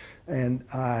 And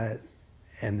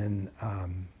then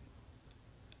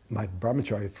my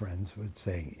brahmachari friends would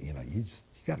say, you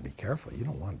got to be careful. You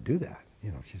don't want to do that.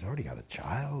 She's already got a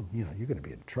child. You're going to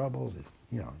be in trouble.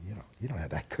 You don't have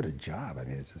that good a job. I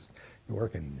mean, it's just, you're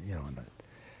working, in a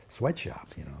sweatshop,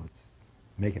 it's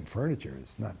making furniture.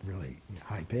 It's not really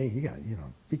high paying. You got,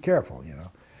 be careful,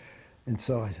 And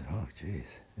so I said, oh,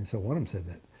 geez. And so one of them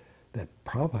said that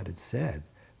Prabhupada had said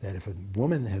that if a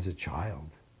woman has a child,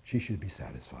 she should be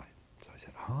satisfied. So I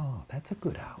said, oh, that's a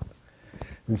good out.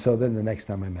 And so then the next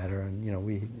time I met her, and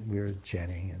we were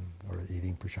chanting or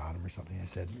eating prasadam or something, I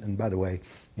said, and by the way,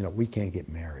 we can't get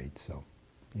married, so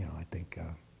I think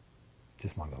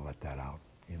just wanted to let that out,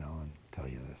 and tell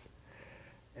you this.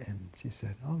 And she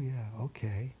said, oh yeah,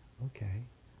 okay.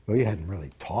 Well, we hadn't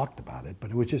really talked about it, but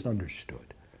it was just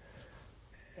understood.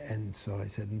 And so I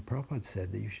said, and Prabhupada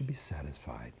said that you should be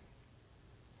satisfied.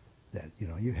 That,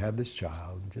 you have this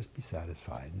child, and just be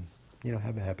satisfied, and,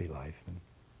 have a happy life, and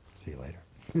see you later,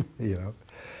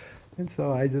 And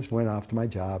so I just went off to my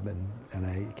job, and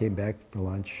I came back for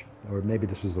lunch, or maybe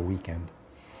this was the weekend.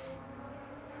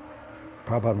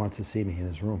 Prabhupada wants to see me in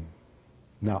his room.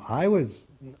 Now, I was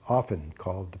often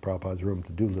called to Prabhupada's room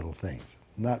to do little things,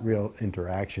 not real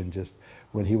interaction, just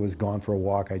when he was gone for a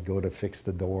walk, I'd go to fix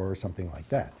the door or something like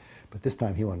that. But this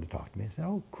time he wanted to talk to me. I said,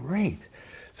 oh, great.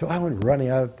 So I went running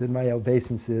out, did my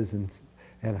obeisances, and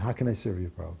how can I serve you,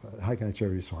 Prabhupada? How can I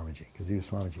serve you, Swamiji? Because he was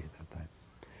Swamiji at that time.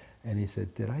 And he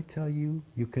said, did I tell you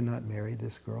you cannot marry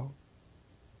this girl?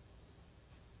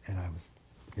 And I was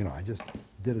I just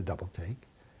did a double take.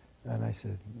 And I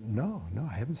said, no,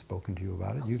 I haven't spoken to you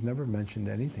about it. You've never mentioned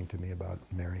anything to me about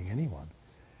marrying anyone.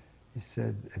 He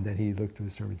said, and then he looked to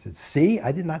his servant and said, see,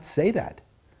 I did not say that.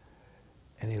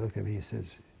 And he looked at me and he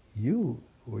says, you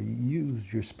will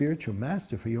use your spiritual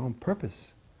master for your own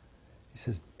purpose. He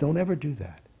says, don't ever do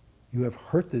that. You have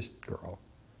hurt this girl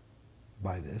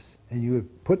by this, and you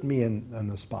have put me on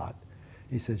the spot.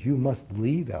 He says, you must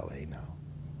leave LA now.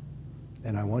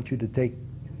 And I want you to take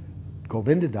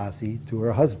Govinda Dasi to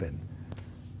her husband.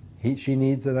 She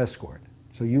needs an escort.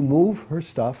 So you move her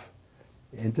stuff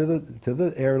to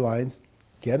the airlines,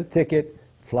 get a ticket,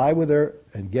 fly with her,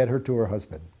 and get her to her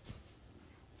husband.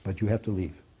 But you have to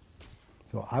leave.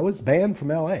 So I was banned from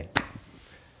LA.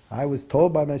 I was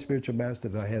told by my spiritual master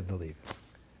that I had to leave.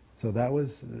 So that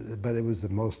was, but it was the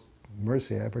most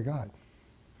mercy I ever got.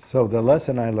 So the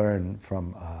lesson I learned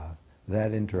from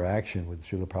that interaction with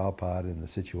Srila Prabhupada and the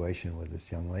situation with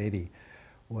this young lady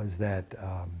was that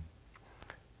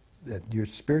that your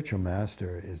spiritual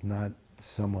master is not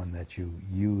someone that you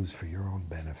use for your own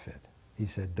benefit. He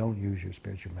said, don't use your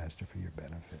spiritual master for your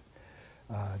benefit.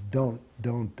 Don't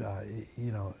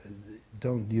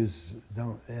use,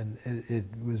 and it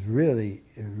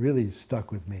really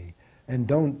stuck with me. And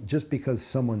don't, just because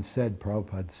someone said,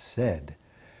 Prabhupada said,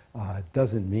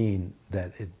 doesn't mean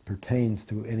that it pertains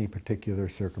to any particular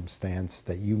circumstance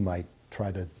that you might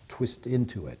try to twist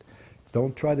into it.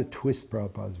 Don't try to twist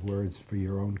Prabhupada's words for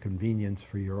your own convenience,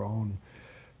 for your own,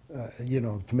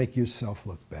 to make yourself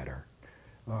look better,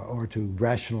 or to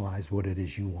rationalize what it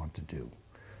is you want to do.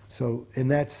 So in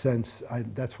that sense,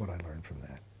 that's what I learned from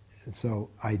that. And so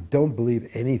I don't believe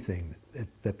anything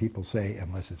that people say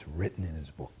unless it's written in his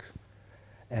books.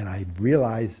 And I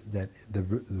realized that the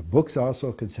books are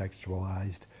also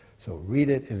contextualized, so read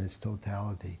it in its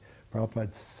totality.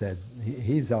 Prabhupada said,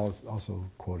 he's also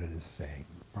quoted as saying,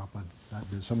 Prabhupada,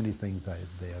 there's so many things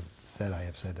they have said, I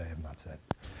have not said.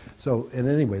 So, and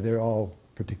anyway, they're all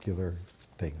particular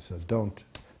things, so don't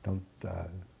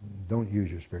use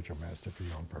your spiritual master for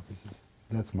your own purposes.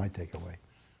 That's my takeaway.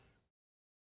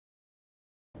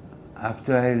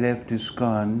 After I left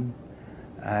ISKCON,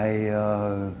 I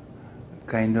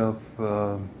kind of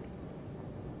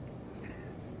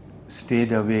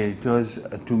stayed away. It was,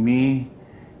 to me,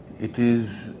 it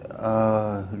is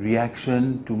a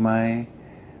reaction to my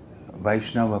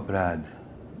Vaishnava Aparadh,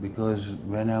 because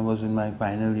when I was in my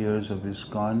final years of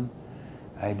ISKCON,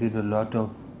 I did a lot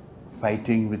of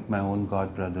fighting with my own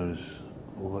god brothers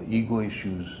over ego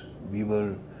issues. We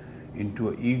were into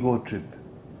an ego trip.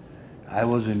 I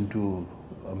was into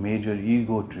a major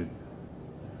ego trip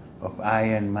of I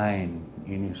and mine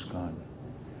in ISKCON.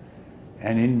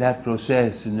 And in that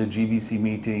process, in the GBC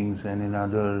meetings and in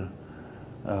other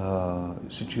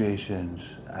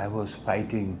situations, I was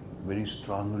fighting very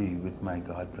strongly with my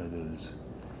god brothers.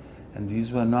 And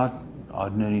these were not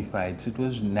ordinary fights, it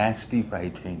was nasty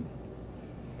fighting.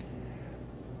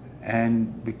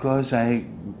 And because I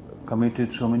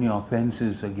committed so many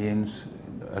offenses against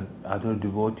other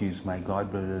devotees, my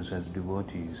god brothers as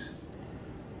devotees,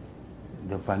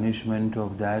 the punishment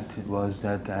of that was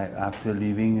that after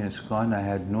leaving ISKCON, I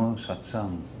had no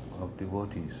satsang of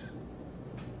devotees.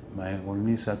 My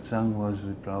only satsang was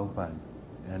with Prabhupada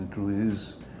and through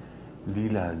his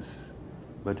leelas.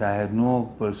 But I had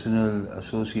no personal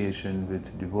association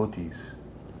with devotees.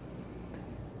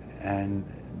 And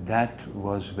that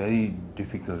was very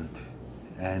difficult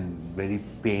and very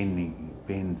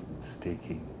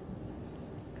painstaking.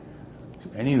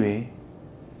 So anyway,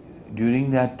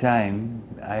 during that time,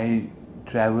 I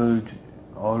traveled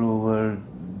all over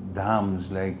dhams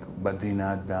like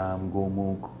Badrinath Dham,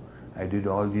 Gomukh. I did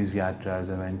all these yatras.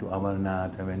 I went to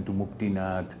Amarnath, I went to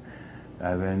Muktinath,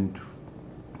 I went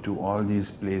to all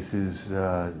these places,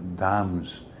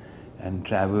 dhams, and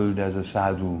traveled as a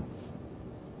sadhu.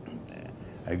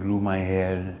 I grew my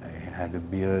hair, I had a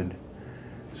beard,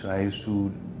 so I used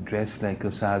to dress like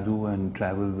a sadhu and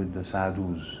travel with the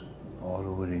sadhus all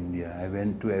over India. I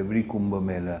went to every Kumbh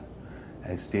Mela.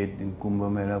 I stayed in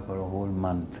Kumbh Mela for a whole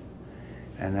month,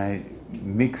 and I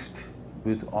mixed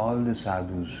with all the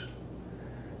sadhus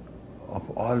of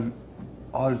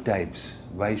all types,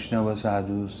 Vaishnava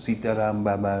sadhus, Sitaram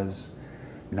Babas,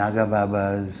 Naga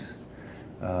Babas,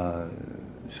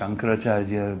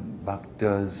 Shankaracharya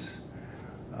Bhaktas,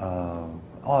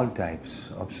 all types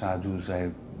of sadhus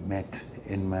I've met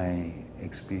in my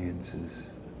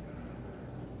experiences.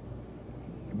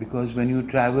 Because when you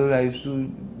travel, I used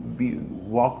to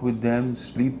walk with them,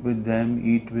 sleep with them,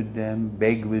 eat with them,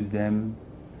 beg with them,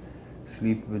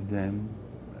 sleep with them.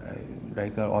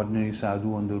 Like an ordinary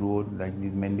sadhu on the road, like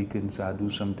these mendicant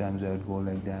sadhus, sometimes I would go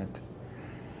like that.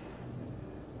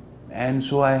 And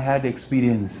so I had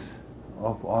experience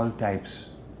of all types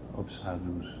of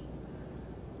sadhus.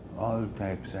 All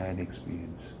types I had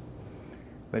experience.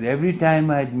 But every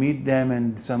time I'd meet them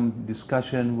and some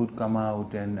discussion would come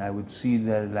out and I would see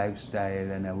their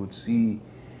lifestyle and I would see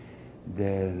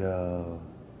their...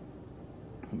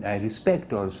 I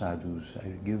respect all sadhus. I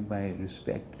give my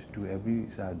respect to every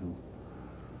sadhu.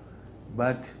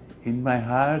 But in my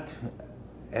heart,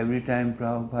 every time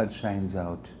Prabhupada shines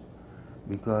out,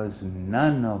 because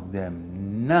none of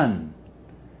them, none,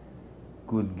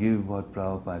 could give what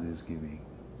Prabhupada is giving.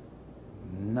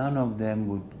 None of them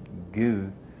would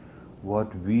give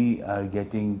what we are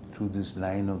getting through this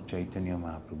line of Chaitanya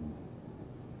Mahaprabhu.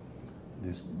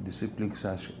 This disciplic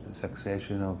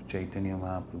succession of Chaitanya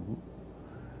Mahaprabhu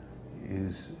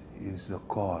is the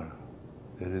core.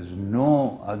 There is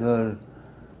no other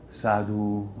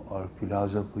sadhu or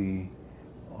philosophy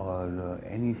or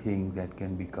anything that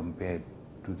can be compared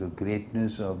to the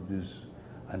greatness of this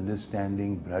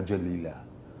understanding Braja Leela.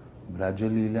 Braja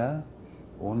Leela,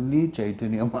 only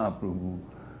Chaitanya Mahaprabhu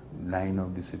line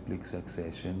of disciplic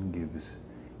succession gives.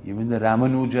 Even the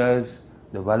Ramanujas,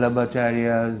 the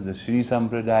Vallabhacharyas, the Sri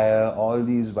Sampradaya, all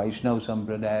these Vaishnava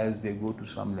Sampradayas, they go to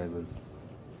some level.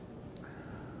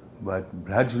 But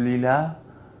Braj Leela,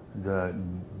 the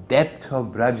depth of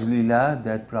Braj Leela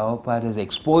that Prabhupada has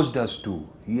exposed us to,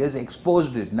 he has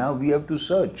exposed it. Now we have to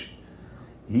search.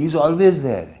 He is always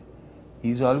there.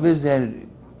 He is always there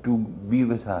to be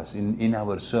with us in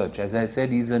our search. As I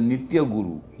said, he is a Nitya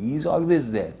Guru. He is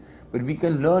always there. But we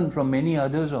can learn from many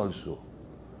others also.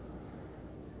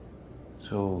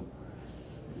 So,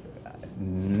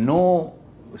 no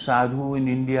sadhu in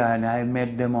India, and I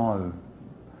met them all,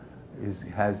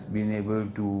 has been able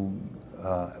to,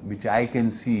 which I can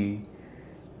see,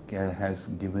 has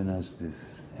given us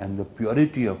this. And the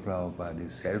purity of Prabhupada,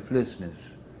 his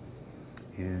selflessness,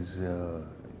 his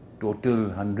total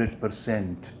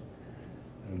 100%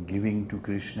 giving to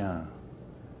Krishna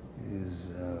is,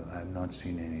 I have not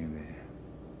seen anywhere.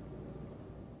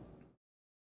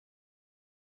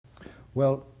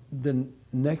 Well, the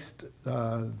next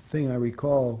thing I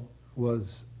recall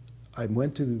was I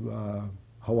went to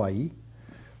Hawaii,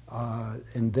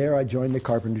 and there I joined the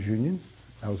Carpenters Union.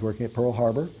 I was working at Pearl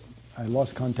Harbor. I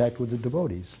lost contact with the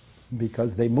devotees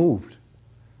because they moved,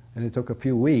 and it took a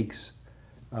few weeks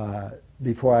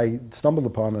before I stumbled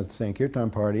upon a Sankirtan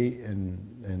party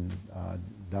in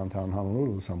downtown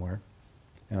Honolulu somewhere,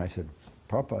 and I said,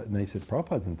 Prabhupada, and they said,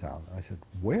 Prabhupada's in town. I said,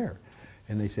 where?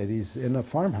 And they said, he's in a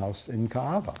farmhouse in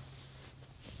Kaava.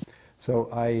 So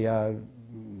I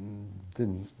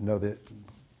didn't know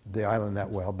the island that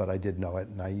well, but I did know it,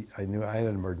 and I knew I had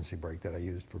an emergency brake that I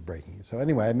used for braking. So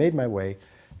anyway, I made my way,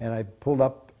 and I pulled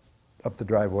up the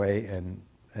driveway, and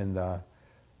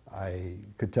I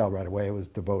could tell right away it was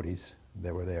devotees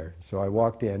that were there. So I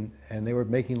walked in, and they were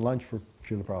making lunch for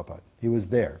Srila Prabhupada. He was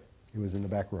there. He was in the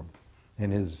back room.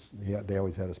 They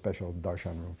always had a special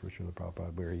darshan room for Srila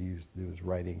Prabhupada where he was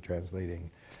writing,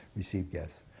 translating, received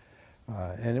guests.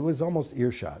 And it was almost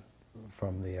earshot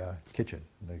from the kitchen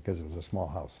because it was a small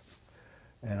house.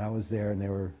 And I was there, and they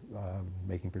were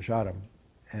making prasadam.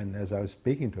 And as I was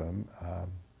speaking to him,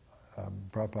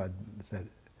 Prabhupada said,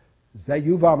 is that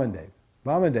you, Vamanadev?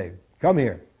 Vamanadev, come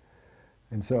here.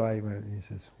 And so I went, he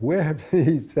says,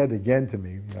 he said again to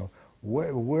me,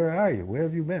 where are you? Where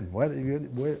have you been? What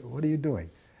are you doing?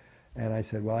 And I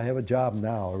said, well, I have a job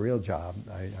now, a real job.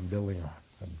 I'm building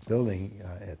a building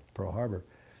at Pearl Harbor.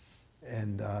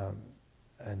 And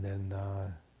then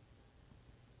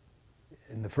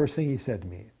the first thing he said to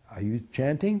me, are you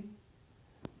chanting?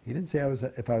 He didn't say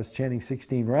if I was chanting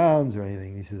 16 rounds or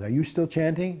anything. He says, are you still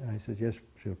chanting? And I said, yes,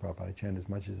 Srila Prabhupada, I chant as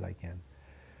much as I can.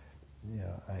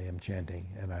 I am chanting,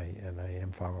 and I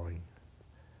am following.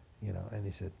 And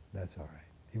he said, that's all right.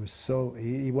 He was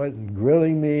he wasn't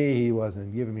grilling me, he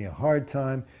wasn't giving me a hard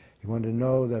time. He wanted to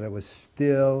know that I was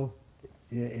still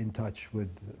in touch with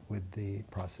the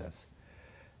process.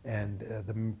 And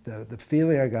the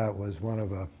feeling I got was one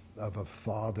of a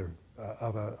father,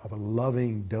 of a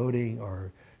loving, doting,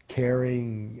 or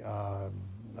caring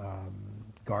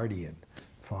guardian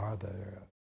father.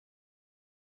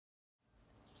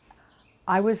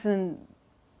 I was in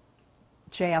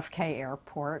JFK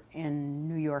Airport in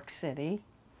New York City,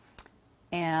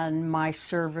 and my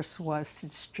service was to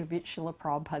distribute Srila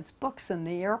Prabhupada's books in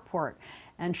the airport.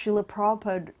 And Srila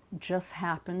Prabhupada just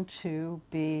happened to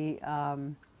be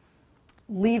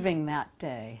leaving that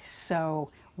day. So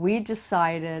we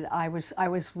decided, I was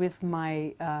with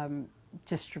my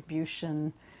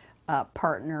distribution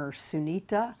partner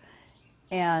Sunita,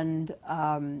 and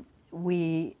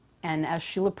we And as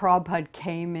Srila Prabhupada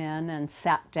came in and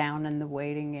sat down in the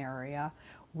waiting area,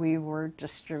 we were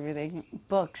distributing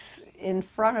books in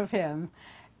front of him.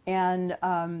 And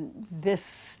this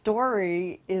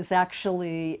story is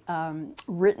actually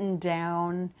written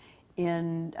down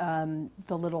in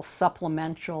the little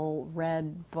supplemental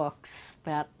red books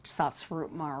that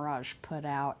Satsvarup Maharaj put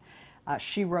out.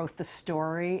 She wrote the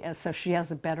story, and so she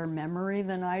has a better memory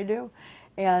than I do.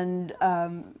 And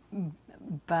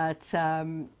but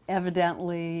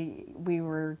evidently we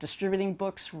were distributing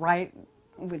books right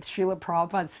with Srila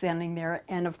Prabhupada standing there,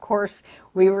 and of course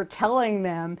we were telling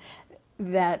them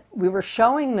that we were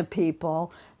showing the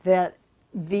people that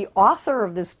the author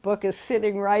of this book is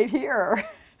sitting right here.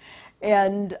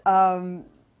 And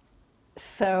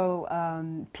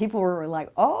so people were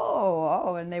like,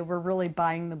 oh, and they were really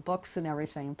buying the books and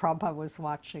everything. Prabhupada was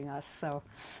watching us, so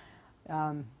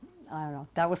I don't know,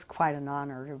 that was quite an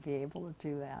honor to be able to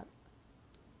do that.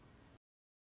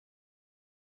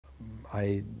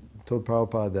 I told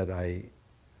Prabhupada that I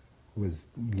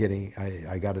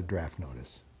got a draft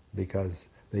notice because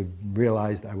they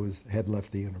realized I had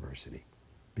left the university.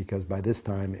 Because by this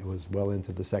time it was well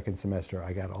into the second semester.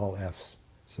 I got all Fs,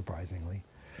 surprisingly,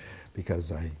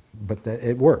 but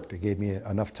it worked. It gave me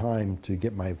enough time to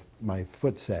get my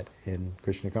foot set in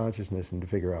Krishna consciousness and to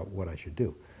figure out what I should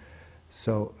do.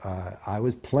 So I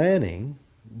was planning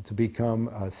to become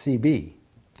a CB,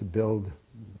 to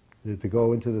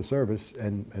go into the service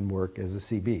and work as a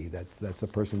CB. That's a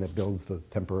person that builds the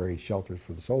temporary shelters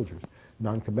for the soldiers,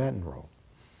 non-combatant role.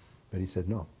 But he said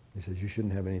no. He says you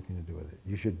shouldn't have anything to do with it.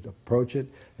 You should approach it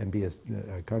and be a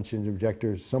conscientious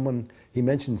objector. He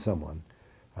mentioned someone,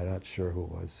 I'm not sure who it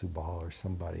was, Subal or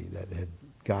somebody, that had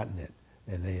gotten it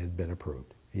and they had been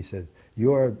approved. He said,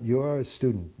 you are a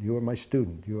student. You are my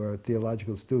student. You are a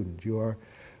theological student. You are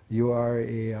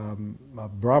a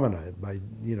brahmana.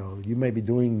 You may be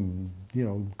doing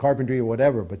carpentry or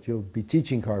whatever, but you'll be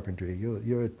teaching carpentry.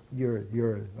 You're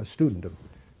a student of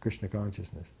Krishna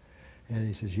consciousness. And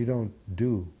he says, you don't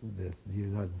do this. You're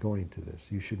not going to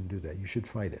this. You shouldn't do that. You should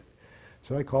fight it.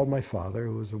 So I called my father,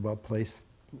 who was a well-placed,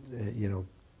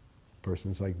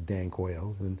 persons like Dan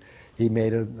Coyle, and he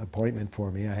made an appointment for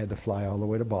me. I had to fly all the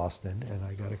way to Boston, and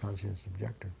I got a conscientious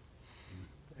objector.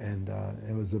 And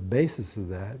it was the basis of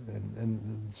that,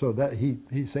 and so that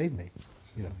he saved me.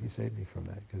 He saved me from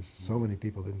that, because so many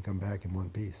people didn't come back in one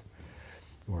piece,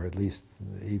 or at least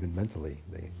even mentally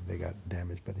they got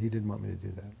damaged. But he didn't want me to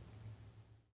do that.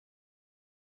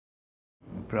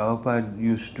 Prabhupada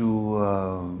used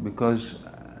to, because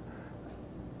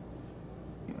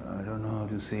I don't know how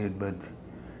to say it, but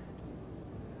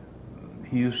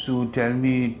he used to tell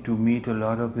me to meet a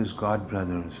lot of his god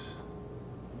brothers,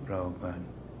 Prabhupada.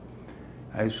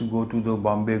 I used to go to the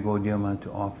Bombay Gaudiya Math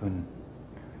often,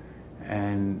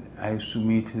 and I used to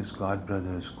meet his god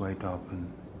brothers quite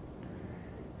often.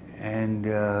 And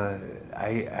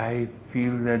I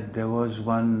feel that there was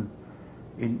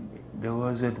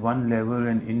at one level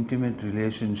an intimate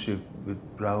relationship with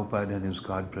Prabhupada and his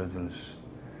god brothers.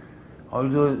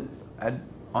 Although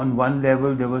on one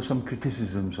level there were some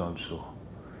criticisms also,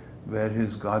 where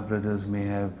his god brothers may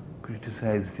have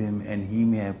criticized him and he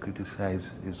may have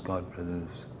criticized his god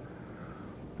brothers.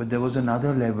 But there was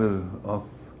another level of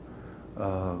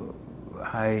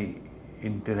high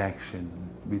interaction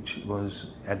which was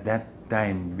at that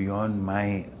time beyond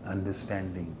my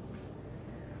understanding.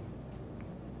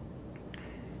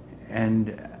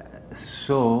 And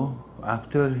so,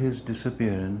 after his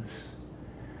disappearance,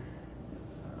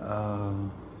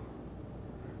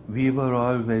 we were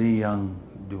all very young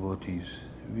devotees.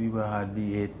 We were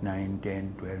hardly 8, 9,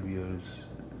 10, 12 years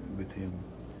with him.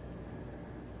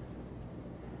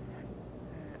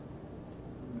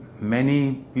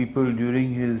 Many people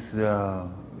during his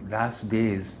last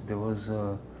days, there was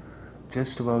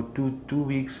just about two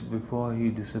weeks before he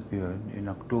disappeared, in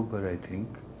October I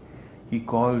think, he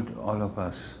called all of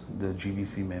us, the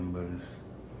GBC members,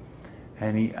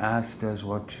 and he asked us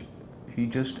he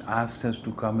just asked us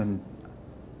to come and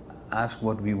ask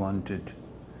what we wanted.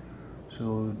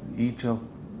 So each of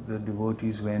the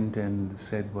devotees went and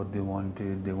said what they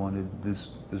wanted. They wanted this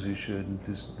position,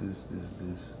 this.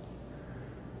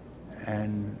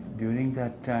 And during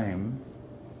that time,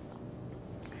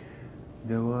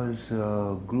 there was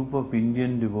a group of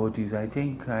Indian devotees. I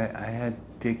think I had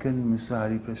taken Mr.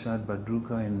 Hari Prasad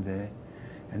Badruka in there,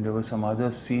 and there were some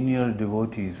other senior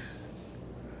devotees.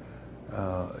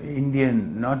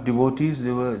 Indian, not devotees,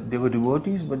 they were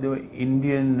devotees, but they were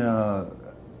Indian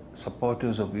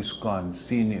supporters of ISKCON,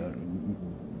 senior,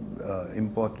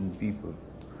 important people.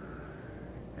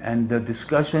 And the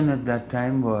discussion at that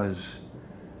time was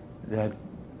that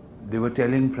they were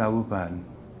telling Prabhupada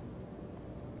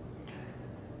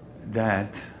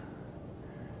that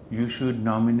you should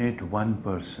nominate one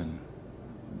person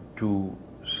to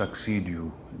succeed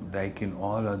you. Like in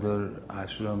all other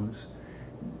ashrams,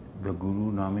 the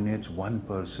Guru nominates one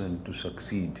person to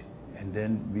succeed, and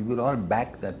then we will all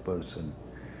back that person.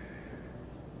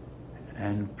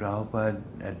 And Prabhupada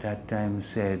at that time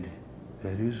said,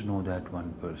 there is no that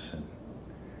one person.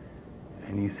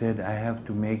 And he said, I have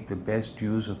to make the best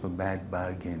use of a bad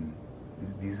bargain.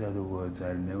 These are the words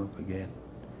I'll never forget.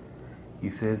 He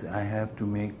says, I have to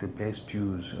make the best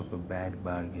use of a bad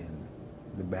bargain.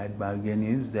 The bad bargain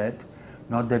is that,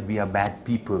 not that we are bad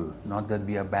people, not that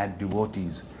we are bad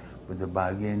devotees, but the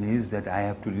bargain is that I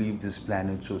have to leave this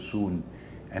planet so soon,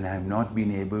 and I have not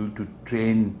been able to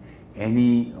train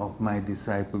any of my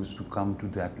disciples to come to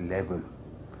that level.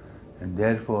 And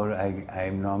therefore,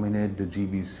 I nominate the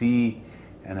GBC,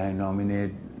 and I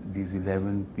nominate these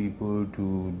 11 people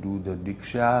to do the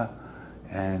Diksha,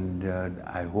 and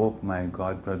I hope my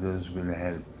God brothers will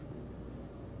help.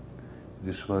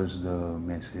 This was the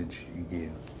message he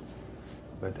gave.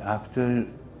 But after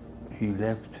he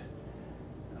left,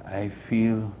 I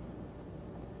feel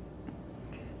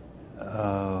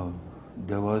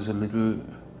there was a little,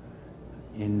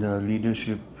 in the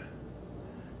leadership,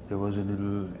 there was a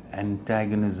little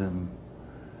antagonism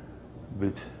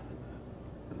with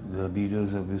the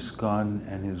leaders of ISKCON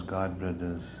and his God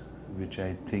brothers, which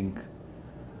I think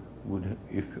would,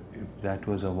 if that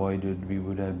was avoided, we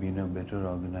would have been a better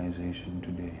organization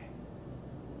today.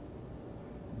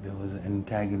 There was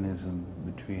antagonism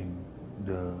between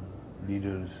the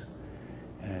leaders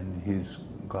and his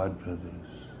God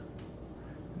brothers.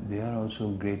 They are also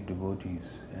great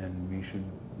devotees, and we should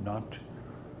not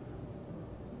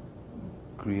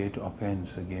create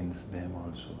offense against them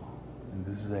also. And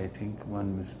this is, I think,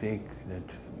 one mistake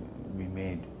that we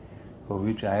made, for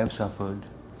which I have suffered,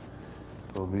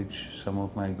 for which some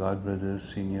of my God brothers,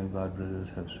 senior God brothers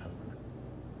have suffered,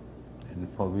 and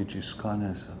for which ISKCON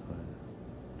has suffered.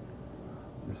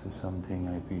 This is something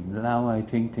I feel. Now I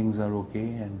think things are okay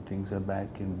and things are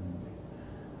back in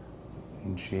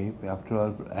shape. After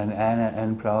all,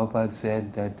 and Prabhupada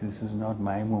said that this is not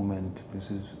my movement,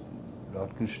 this is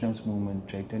Lord Krishna's movement,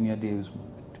 Chaitanya Dev's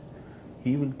movement.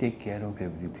 He will take care of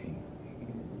everything.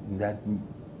 In that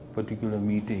particular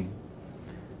meeting,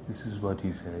 this is what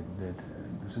he said, that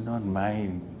this is not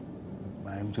mine,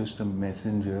 I'm just a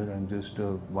messenger, I'm just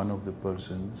one of the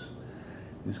persons.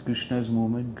 This Krishna's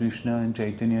movement, Krishna and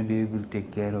Chaitanya Dev will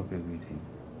take care of everything.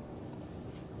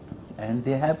 And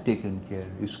they have taken care.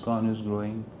 ISKCON is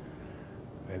growing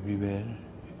everywhere,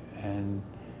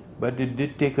 but it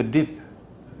did take a dip.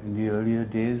 In the earlier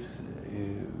days,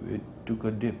 it took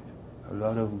a dip. A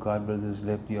lot of God brothers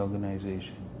left the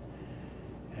organization,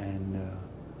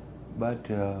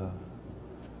 but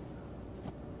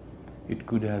it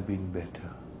could have been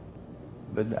better.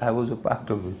 But I was a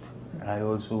part of it. I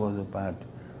also was a part.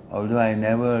 Although I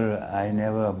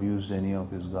never abused any of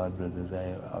his God brothers.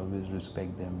 I always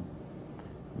respect them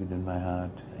within my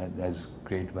heart as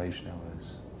great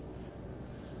Vaishnavas.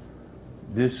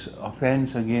 This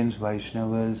offense against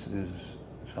Vaishnavas is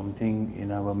something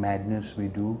in our madness we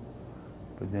do,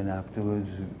 but then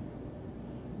afterwards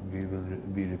we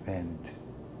repent.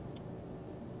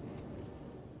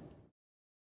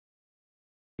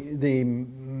 The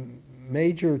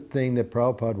major thing that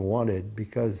Prabhupada wanted,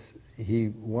 because he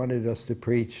wanted us to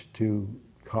preach to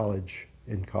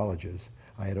in colleges.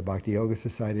 I had a Bhakti Yoga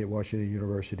Society at Washington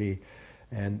University,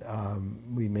 and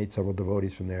we made several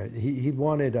devotees from there. He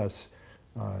wanted us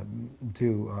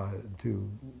to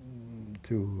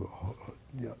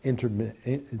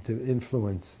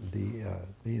influence the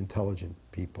intelligent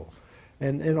people,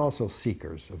 and also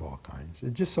seekers of all kinds.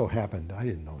 It just so happened, I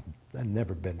didn't know, I'd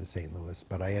never been to St. Louis,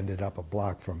 but I ended up a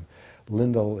block from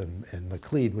Lindell and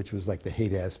Laclede, which was like the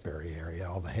Haight-Ashbury area,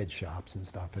 all the head shops and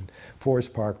stuff, and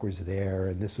Forest Park was there,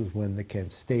 and this was when the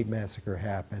Kent State Massacre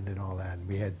happened and all that, and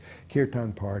we had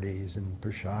kirtan parties and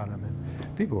prasadam,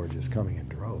 and people were just coming in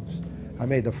droves. I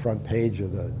made the front page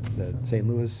of the St.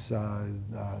 Louis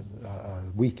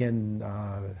Weekend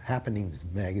Happenings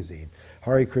magazine.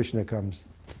 Hare Krishna comes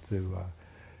to,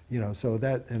 so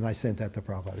that, and I sent that to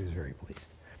Prabhupada. He was very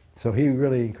pleased. So he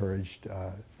really encouraged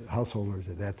householders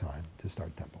at that time to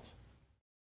start temples.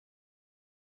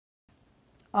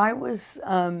 I was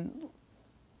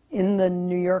in the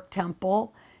New York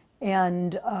temple,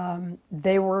 and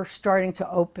they were starting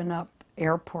to open up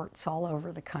airports all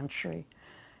over the country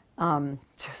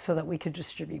so that we could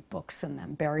distribute books in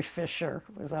them. Barry Fisher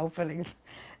was opening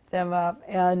them up,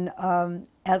 and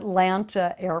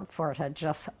Atlanta Airport had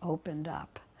just opened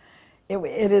up.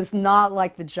 it is not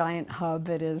like the giant hub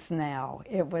it is now.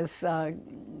 It was a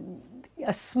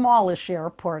smallish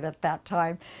airport at that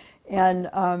time, and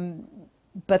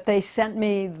but they sent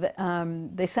me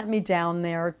down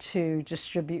there to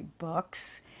distribute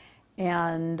books,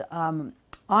 and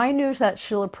I knew that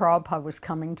Srila Prabhupada was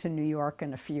coming to New York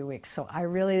in a few weeks, so I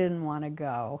really didn't want to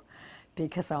go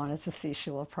because I wanted to see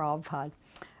Srila Prabhupada.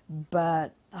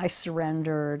 But I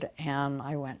surrendered and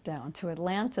I went down to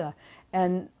Atlanta.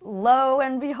 And lo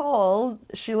and behold,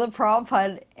 Srila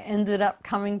Prabhupada ended up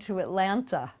coming to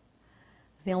Atlanta.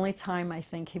 The only time I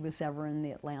think he was ever in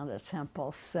the Atlanta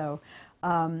temple. So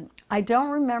I don't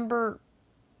remember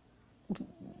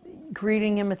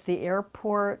greeting him at the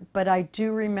airport, but I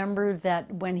do remember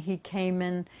that when he came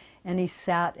in and he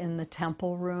sat in the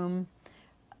temple room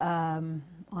on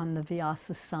the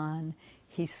Vyasa-san,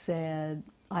 he said,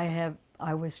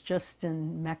 I was just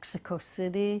in Mexico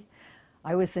City,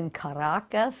 I was in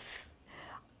Caracas,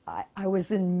 I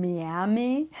was in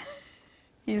Miami.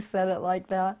 He said it like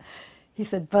that. He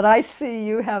said, but I see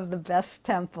you have the best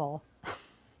temple.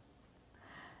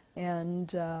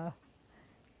 And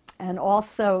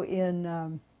also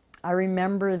I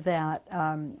remember that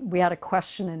we had a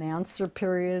question and answer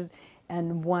period,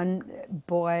 and one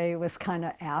boy was kind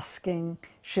of asking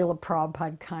Srila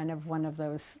Prabhupada kind of one of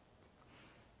those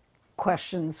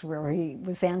questions where he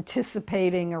was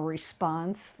anticipating a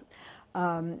response.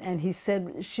 And he said,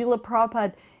 Srila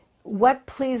Prabhupada, what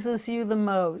pleases you the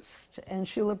most? And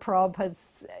Srila Prabhupada,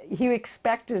 he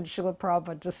expected Srila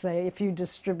Prabhupada to say, if you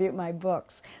distribute my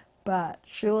books. But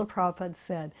Srila Prabhupada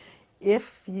said,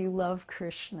 if you love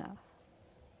Krishna,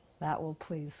 that will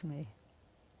please me.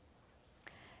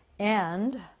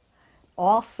 And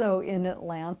also in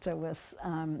Atlanta was,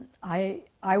 I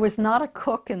was not a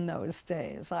cook in those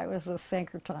days. I was a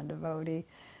Sankirtan devotee,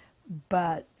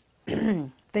 but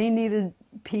they needed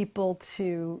people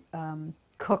to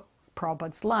cook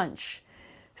Prabhupada's lunch.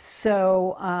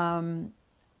 So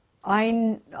I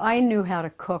knew how to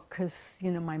cook because,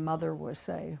 you know, my mother was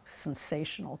a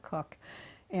sensational cook.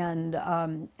 And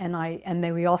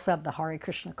we also have the Hare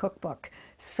Krishna cookbook.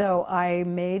 So I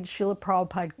made Srila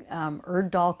Prabhupada urd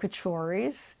dal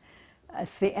kachoris.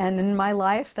 And in my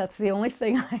life, that's the only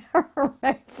thing I ever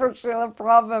made for Srila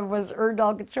Prabhupada was urd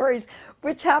dal kachoris,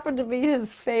 which happened to be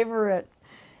his favorite.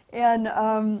 And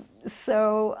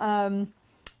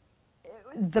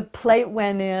the plate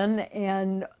went in,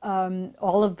 and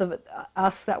all of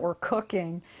us that were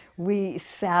cooking, we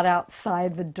sat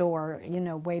outside the door, you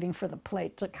know, waiting for the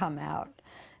plate to come out.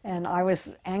 And I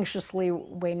was anxiously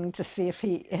waiting to see if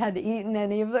he had eaten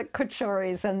any of the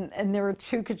kachoris, and there were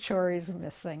 2 kachoris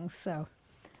missing. So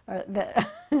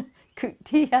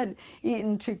he had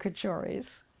eaten 2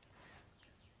 kachoris.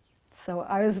 So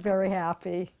I was very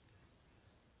happy.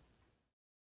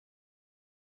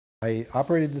 I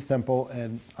operated the temple,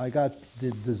 and I got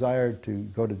the desire to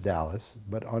go to Dallas.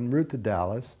 But en route to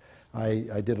Dallas,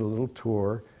 I did a little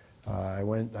tour.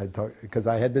 Because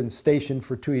I had been stationed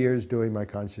for 2 years doing my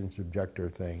conscience objector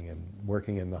thing and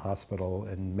working in the hospital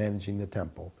and managing the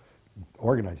temple.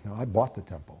 Organized now. I bought the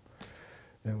temple.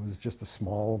 It was just a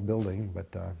small building, but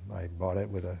I bought it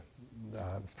with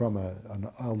from an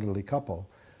elderly couple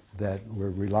that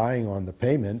were relying on the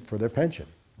payment for their pension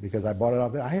because I bought it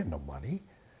off. I had no money.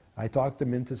 I talked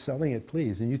them into selling it,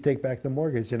 please, and you take back the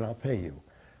mortgage and I'll pay you.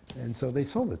 And so they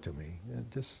sold it to me,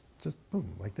 just boom,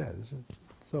 like that.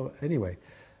 So anyway,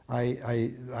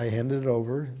 I handed it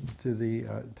over to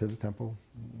the temple,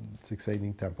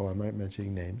 succeeding temple. I'm not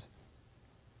mentioning names,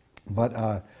 but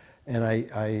and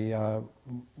I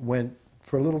went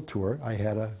for a little tour. I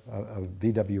had a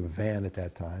VW van at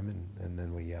that time, and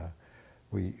then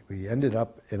we ended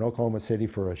up in Oklahoma City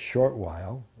for a short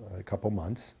while, a couple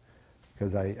months,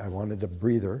 because I wanted a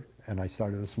breather, and I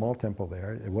started a small temple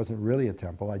there. It wasn't really a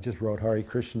temple. I just wrote Hare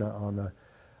Krishna on the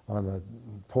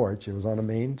porch. It was on a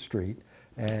main street,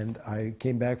 and I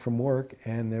came back from work,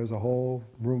 and there was a whole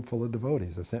room full of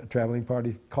devotees. A traveling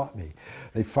party caught me.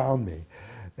 They found me,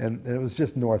 and it was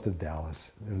just north of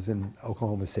Dallas. It was in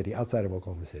Oklahoma City, outside of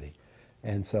Oklahoma City.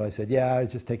 And so I said, yeah, I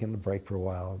was just taking a break for a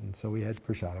while. And so we had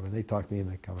prasadam, and they talked me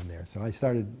into coming there. So I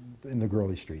started in the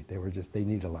Gurley Street. They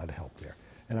needed a lot of help there.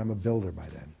 And I'm a builder by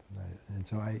then. And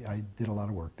so I did a lot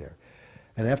of work there.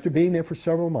 And after being there for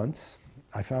several months,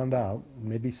 I found out,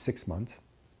 maybe 6 months,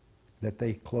 that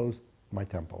they closed my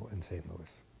temple in St.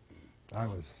 Louis. I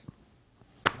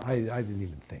didn't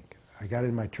even think. I got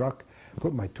in my truck,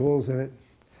 put my tools in it,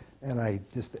 and I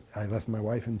left my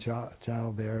wife and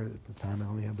child there. At the time, I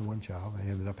only had the one child. I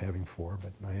ended up having 4,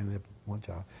 but I ended up with one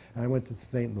child. And I went to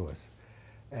St. Louis.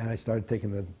 And I started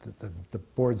taking the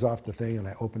boards off the thing, and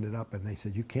I opened it up, and they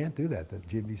said, you can't do that. The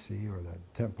GBC or the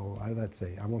temple, I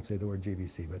won't say the word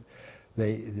GBC, but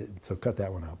so cut that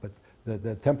one out. But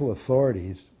the temple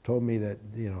authorities told me that,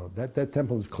 that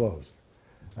temple is closed.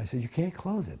 I said, you can't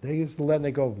close it. They just letting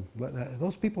it go.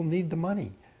 Those people need the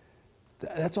money.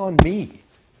 That's on me.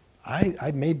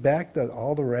 I made back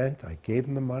all the rent. I gave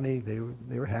them the money. They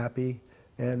were happy,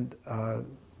 and and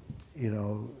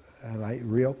I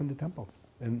reopened the temple.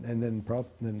 And then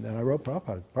I wrote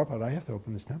Prabhupada, I have to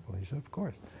open this temple. He said, of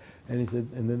course. And he said,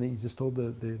 and then he just told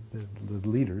the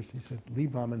leaders, he said,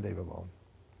 leave Vamanadev alone.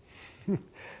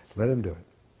 Let him do it.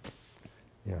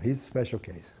 He's a special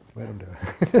case. Let him do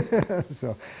it.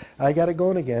 So I got it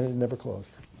going again. It never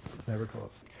closed. Never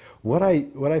closed. What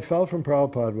I felt from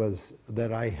Prabhupada was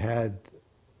that I had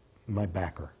my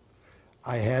backer.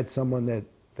 I had someone that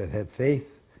had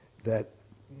faith that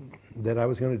I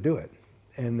was going to do it,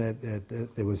 and that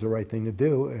it was the right thing to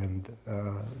do, and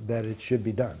that it should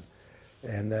be done,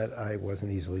 and that I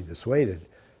wasn't easily dissuaded.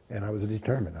 And I was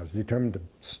determined. I was determined to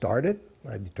start it,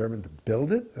 I was determined to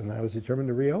build it, and I was determined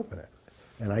to reopen it.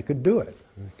 And I could do it,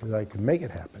 because I could make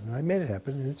it happen. And I made it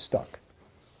happen, and it stuck.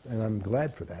 And I'm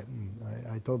glad for that. And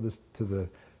I told this to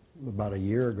about a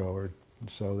year ago or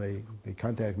so, they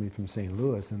contacted me from St.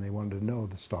 Louis, and they wanted to know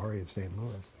the story of St.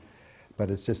 Louis. But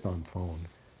it's just on phone.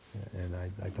 And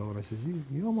I told them, I said,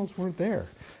 you almost weren't there.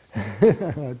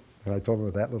 And I told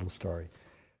them that little story.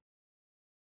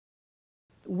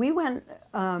 We went,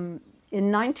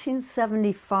 in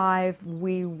 1975,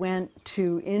 we went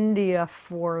to India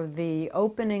for the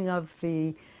opening of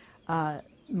the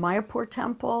Mayapur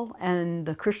Temple and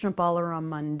the Krishna Balaram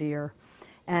Mandir.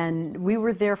 And we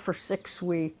were there for 6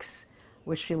 weeks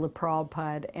with Srila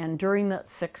Prabhupada. And during that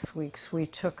 6 weeks, we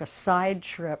took a side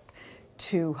trip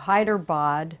to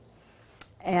Hyderabad,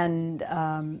 and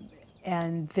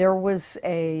there was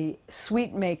a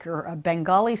sweet maker, a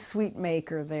Bengali sweet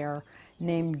maker there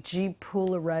named G.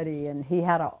 Pulareddy, and he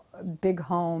had a big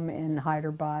home in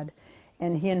Hyderabad,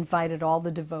 and he invited all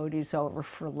the devotees over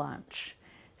for lunch.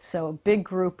 So a big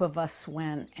group of us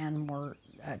went and were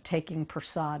taking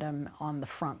prasadam on the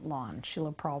front lawn.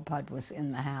 Srila Prabhupada was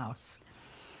in the house.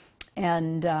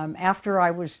 And after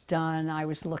I was done, I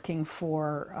was looking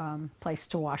for a place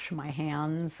to wash my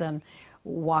hands, and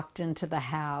walked into the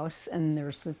house, and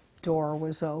the door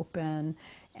was open,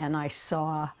 and I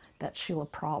saw that Srila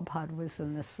Prabhupada was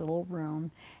in this little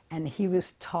room, and he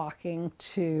was talking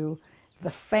to the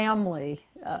family,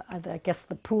 I guess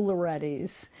the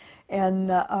Pulareddys, and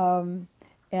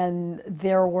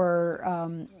there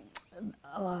were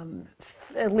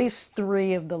at least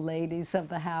 3 of the ladies of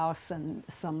the house, and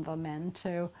some of the men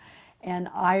too. And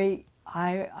I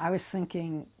was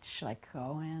thinking, should I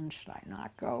go in? Should I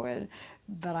not go in?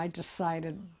 But I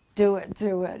decided, do it.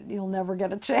 You'll never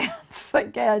get a chance.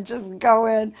 Again, just go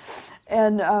in.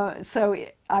 And so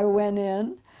I went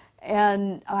in,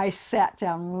 and I sat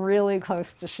down really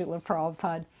close to Srila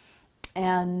Prabhupada.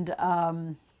 And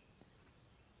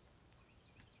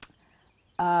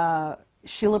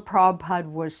Srila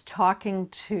Prabhupada was talking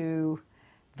to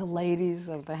the ladies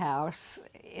of the house,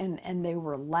 and they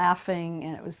were laughing,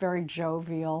 and it was very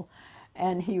jovial.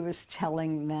 And he was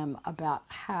telling them about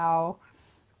how,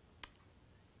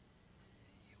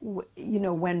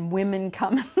 when women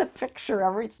come in the picture,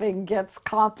 everything gets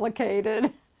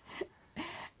complicated.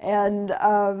 And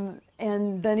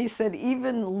then he said,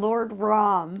 even Lord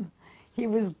Ram, he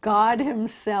was God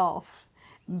himself.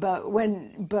 But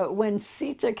when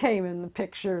Sita came in the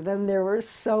picture, then there was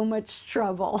so much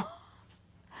trouble.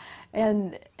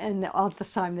 And all the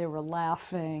time they were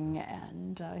laughing,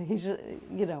 and he just,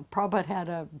 Prabhupada had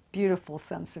a beautiful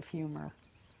sense of humor.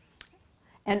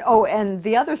 And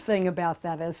the other thing about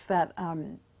that is that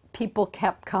people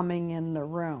kept coming in the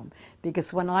room,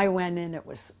 because when I went in,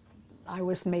 I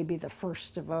was maybe the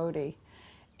first devotee,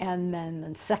 and then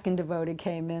the second devotee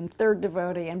came in, third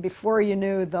devotee, and before you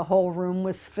knew, the whole room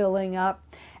was filling up.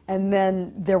 And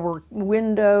then there were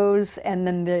windows, and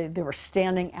then they were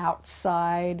standing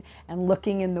outside and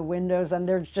looking in the windows, and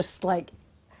there's just like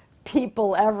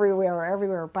people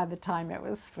everywhere by the time it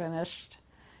was finished.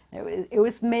 It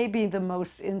was maybe the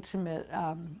most intimate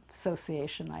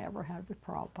association I ever had with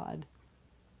Prabhupada.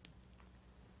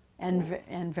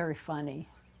 And very funny,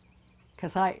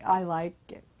 because I like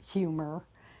humor,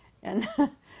 and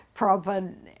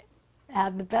Prabhupada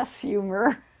had the best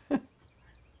humor.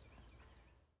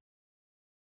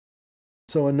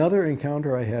 So another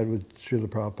encounter I had with Srila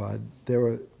Prabhupada,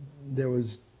 there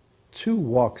was 2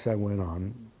 walks I went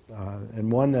on, and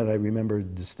one that I remember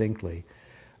distinctly,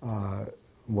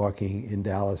 walking in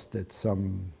Dallas at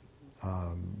some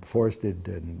forested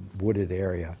and wooded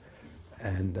area,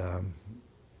 and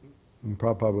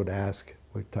Prabhupada would ask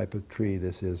what type of tree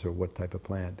this is or what type of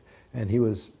plant, and he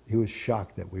was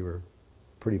shocked that we were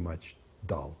pretty much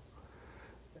dull,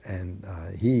 and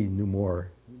he knew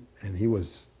more, and he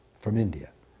was from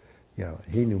India, you know,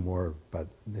 he knew more about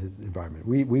his environment.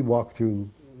 We walked through,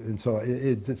 and so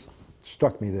it just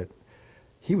struck me that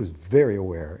he was very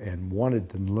aware and wanted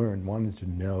to learn, wanted to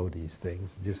know these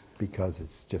things, just because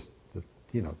it's just,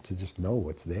 you know, to just know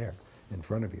what's there in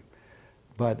front of you.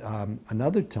 But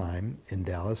another time in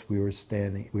Dallas, we were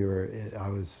standing, I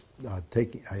was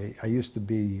taking, I used to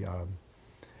be,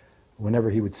 whenever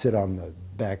he would sit on the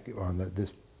back, on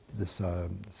this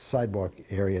sidewalk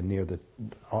area near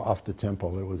off the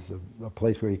temple, it was a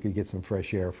place where he could get some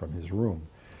fresh air from his room.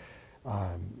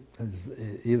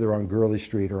 Either on Gurley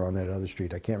Street or on that other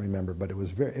street, I can't remember, but it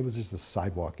was just a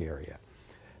sidewalk area.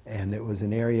 And it was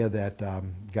an area that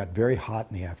got very hot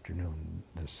in the afternoon.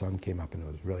 The sun came up and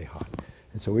it was really hot.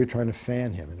 And so we were trying to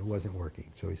fan him and it wasn't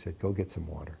working. So he said, go get some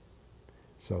water.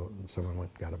 So someone went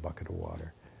and got a bucket of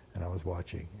water, and I was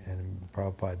watching. And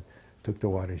Prabhupada took the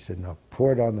water, he said, now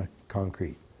pour it on the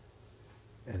concrete.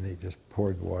 And they just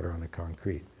poured water on the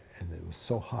concrete. And it was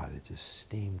so hot, it just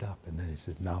steamed up. And then he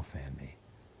said, now fan me.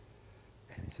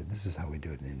 And he said, this is how we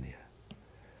do it in India.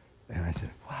 And I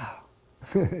said, wow.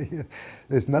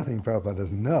 There's nothing Prabhupada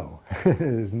doesn't know.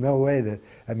 There's no way that,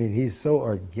 I mean, he's so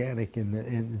organic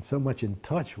and so much in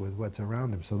touch with what's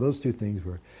around him. So those two things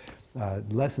were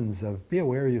lessons of be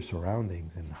aware of your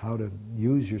surroundings and how to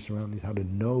use your surroundings, how to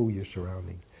know your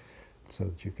surroundings so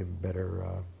that you can better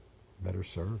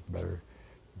serve, better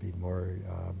be more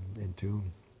in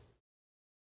tune.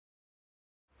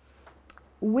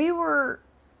 We were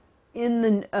in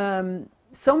the,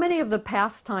 so many of the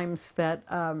pastimes that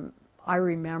I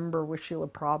remember with Srila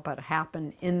Prabhupada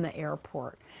happened in the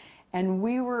airport. And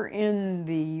we were in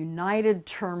the United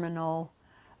Terminal,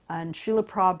 and Srila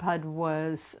Prabhupada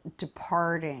was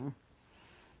departing.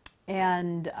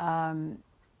 And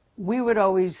we would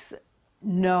always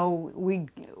know,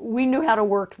 we knew how to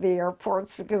work the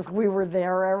airports because we were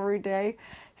there every day.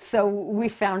 So we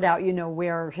found out, you know,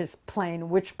 where his plane,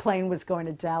 which plane was going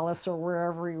to Dallas or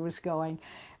wherever he was going.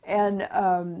 And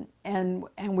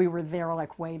we were there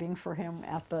like waiting for him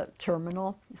at the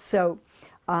terminal. So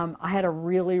I had a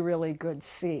really, really good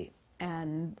seat.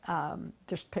 And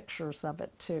there's pictures of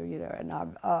it too, you know, and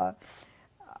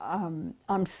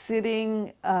I'm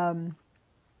sitting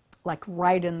like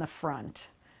right in the front,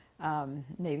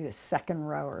 maybe the second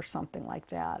row or something like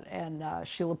that. And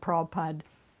Srila Prabhupada,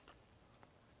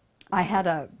 I had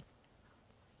a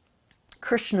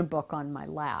Krishna book on my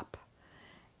lap.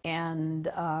 And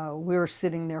we were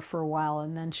sitting there for a while,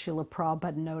 and then Srila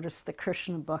Prabhupada noticed the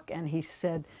Krishna book, and he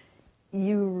said,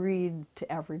 you read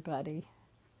to everybody.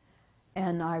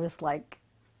 And I was like,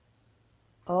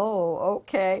 oh,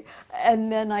 okay.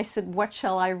 And then I said, what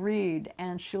shall I read?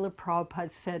 And Srila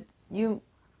Prabhupada said, you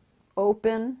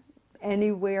open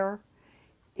anywhere,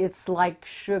 it's like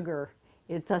sugar.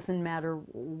 It doesn't matter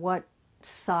what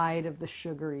side of the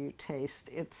sugar you taste,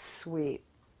 it's sweet.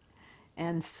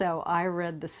 And so I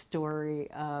read the story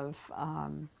of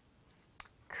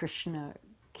Krishna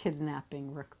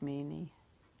kidnapping Rukmini.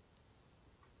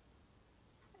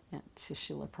 And to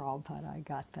Srila Prabhupada, I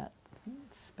got that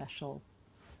special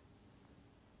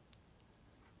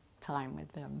time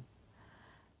with him.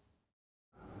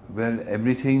 Well,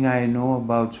 everything I know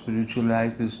about spiritual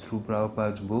life is through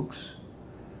Prabhupada's books.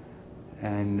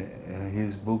 And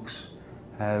his books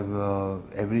have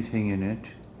everything in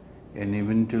it. And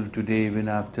even till today, even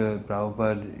after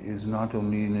Prabhupada is not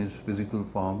only in his physical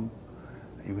form,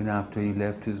 even after he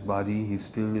left his body, he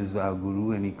still is our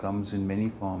Guru, and he comes in many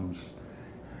forms.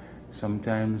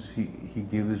 Sometimes he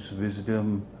gives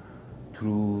wisdom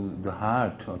through the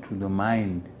heart or through the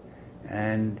mind,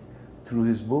 and through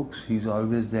his books. He's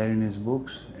always there in his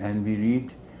books, and we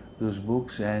read those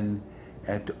books, and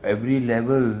at every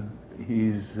level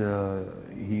he's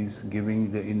giving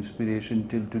the inspiration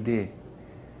till today.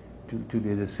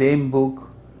 Today, the same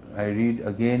book I read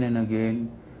again and again,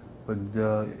 but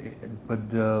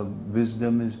the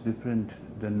wisdom is different,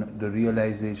 the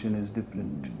realization is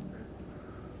different.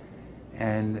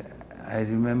 And I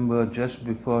remember just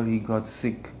before he got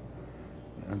sick,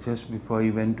 just before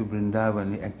he went to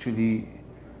Vrindavan, actually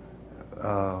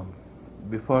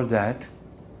before that,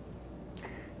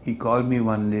 he called me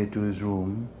one day to his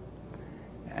room,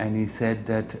 and he said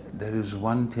that there is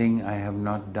one thing I have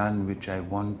not done which I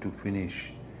want to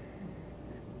finish.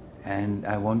 And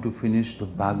I want to finish the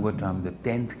Bhagavatam, the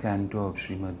 10th canto of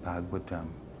Srimad Bhagavatam.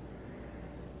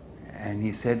 And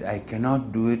he said, I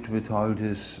cannot do it with all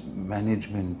this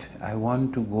management. I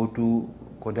want to go to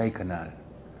Kodaikanal,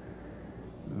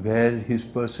 where his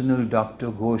personal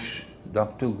Dr. Ghosh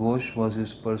was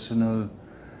his personal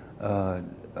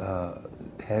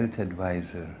health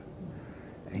advisor.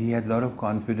 He had a lot of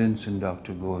confidence in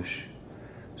Dr. Ghosh.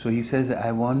 So he says,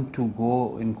 I want to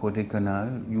go in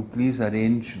Kodaikanal. You please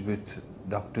arrange with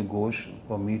Dr. Ghosh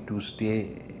for me to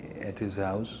stay at his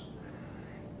house.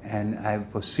 And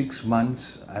for 6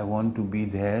 months, I want to be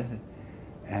there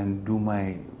and do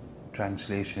my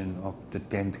translation of the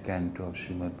 10th canto of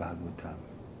Srimad Bhagavatam.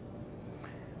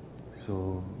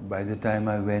 So by the time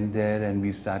I went there and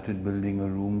we started building a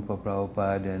room for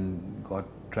Prabhupada and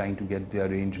trying to get the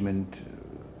arrangement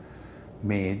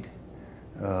made,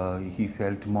 he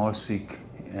felt more sick,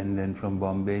 and then from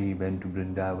Bombay he went to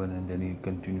Vrindavan, and then he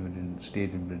continued and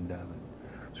stayed in Vrindavan.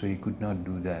 So he could not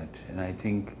do that, and I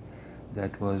think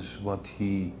that was what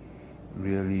he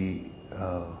really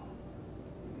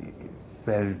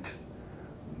felt,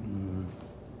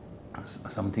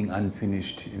 something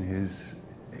unfinished in his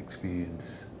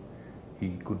experience.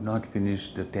 He could not finish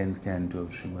the 10th canto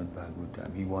of Srimad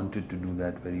Bhagavatam. He wanted to do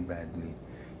that very badly.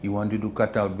 He wanted to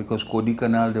cut out, because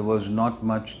Kodaikanal there was not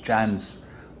much chance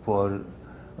for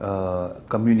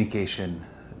communication.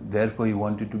 Therefore he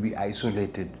wanted to be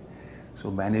isolated. So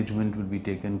management would be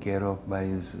taken care of by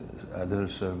his other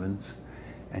servants,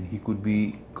 and he could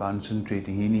be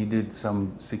concentrating. He needed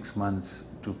some 6 months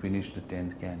to finish the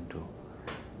 10th canto.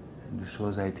 And this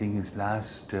was, I think, his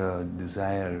last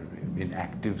desire in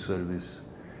active service,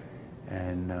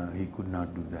 and he could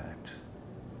not do that.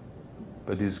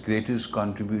 But his greatest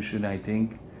contribution, I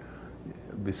think,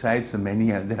 besides the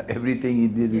many other, everything he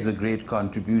did is a great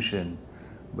contribution,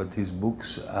 but his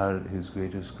books are his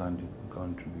greatest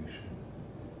contribution.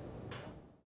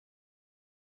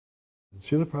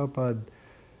 Srila Prabhupada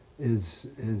is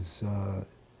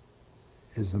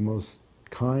the most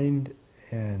kind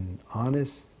and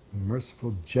honest,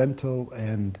 merciful, gentle,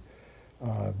 and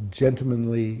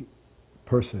gentlemanly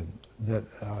person that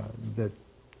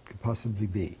could possibly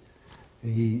be.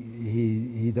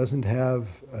 He doesn't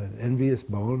have an envious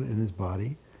bone in his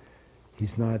body.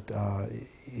 He's not,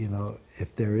 you know,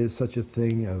 if there is such a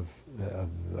thing of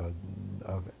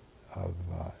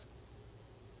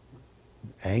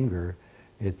anger,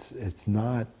 it's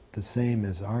not the same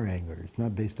as our anger. It's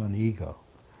not based on ego.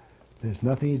 There's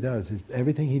nothing he does.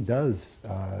 Everything he does,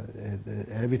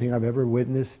 everything I've ever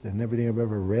witnessed and everything I've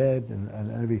ever read and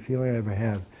every feeling I ever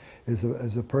have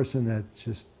is a person that's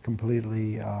just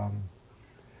completely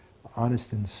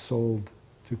honest and sold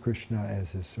to Krishna as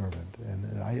his servant.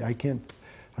 And I can't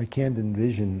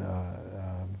envision.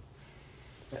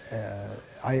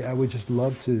 I would just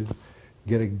love to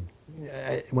get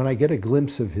when I get a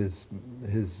glimpse of his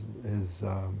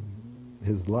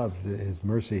love, his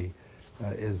mercy,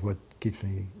 is what keeps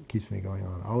me going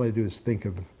on. All I do is think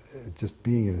of just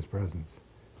being in his presence,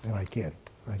 and I can't.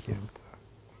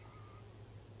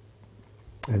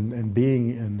 And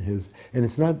being in his, and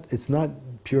it's not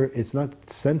pure. It's not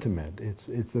sentiment.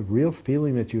 It's a real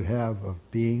feeling that you have of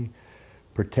being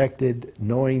protected,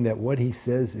 knowing that what he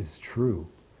says is true,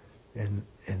 and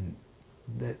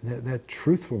that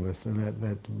truthfulness and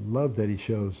that love that he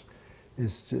shows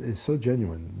is so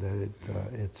genuine that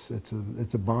it's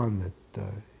a bond that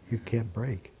you can't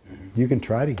break. You can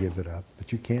try to give it up,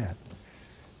 but you can't.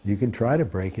 You can try to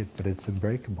break it, but it's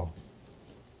unbreakable.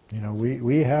 You know, we've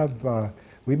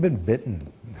been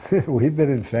bitten, we've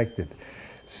been infected.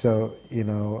 So you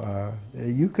know,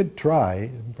 you could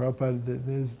try. Prabhupada,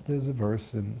 there's a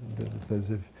verse that says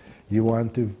if you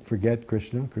want to forget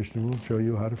Krishna, Krishna will show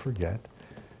you how to forget.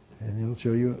 And he'll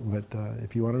show you, but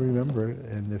if you want to remember,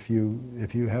 and if you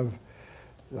have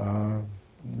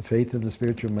faith in the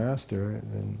spiritual master,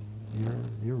 then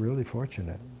you're really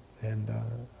fortunate. And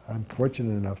I'm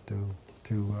fortunate enough to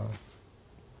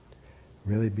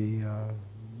really be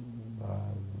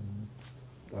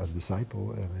a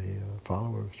disciple and a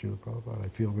follower of Srila Prabhupada. I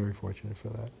feel very fortunate for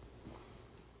that.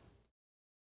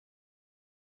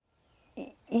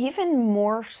 Even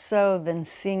more so than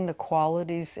seeing the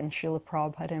qualities in Srila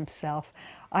Prabhupada himself,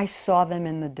 I saw them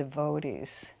in the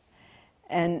devotees.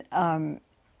 And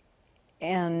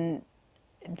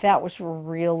that was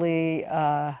really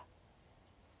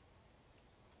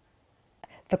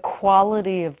the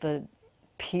quality of the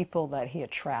people that he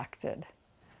attracted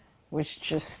was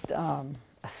just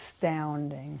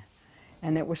astounding.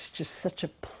 And it was just such a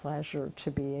pleasure to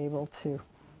be able to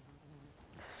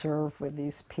serve with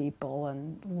these people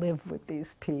and live with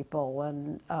these people,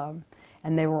 and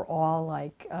they were all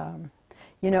like,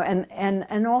 you know,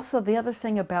 and also the other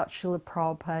thing about Srila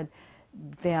Prabhupada,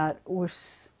 that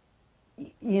was,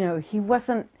 you know, he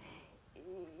went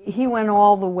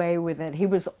all the way with it. He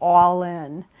was all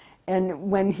in. And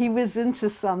when he was into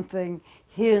something,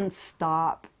 he didn't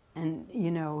stop. And,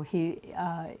 you know, he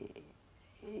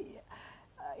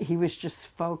was just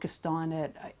focused on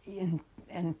it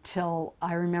until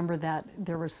I remember that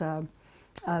there was a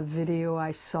video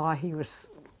I saw. He was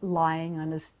lying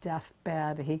on his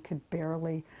deathbed. He could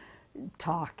barely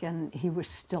talk, and he was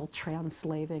still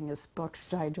translating his books.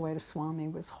 Jayadvaita Swami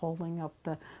was holding up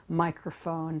the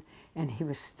microphone, and he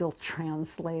was still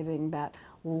translating that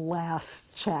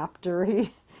last chapter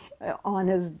on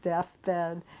his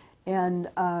deathbed. And,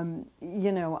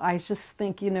 you know, I just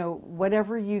think, you know,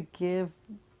 whatever you give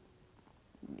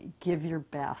your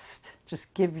best.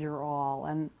 Just give your all.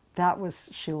 And that was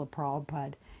Srila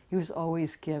Prabhupada. He was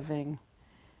always giving.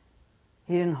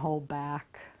 He didn't hold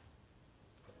back.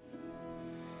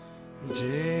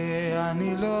 Je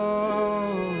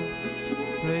anilo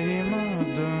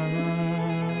premadana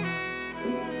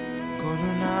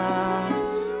koruna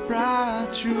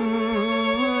prachu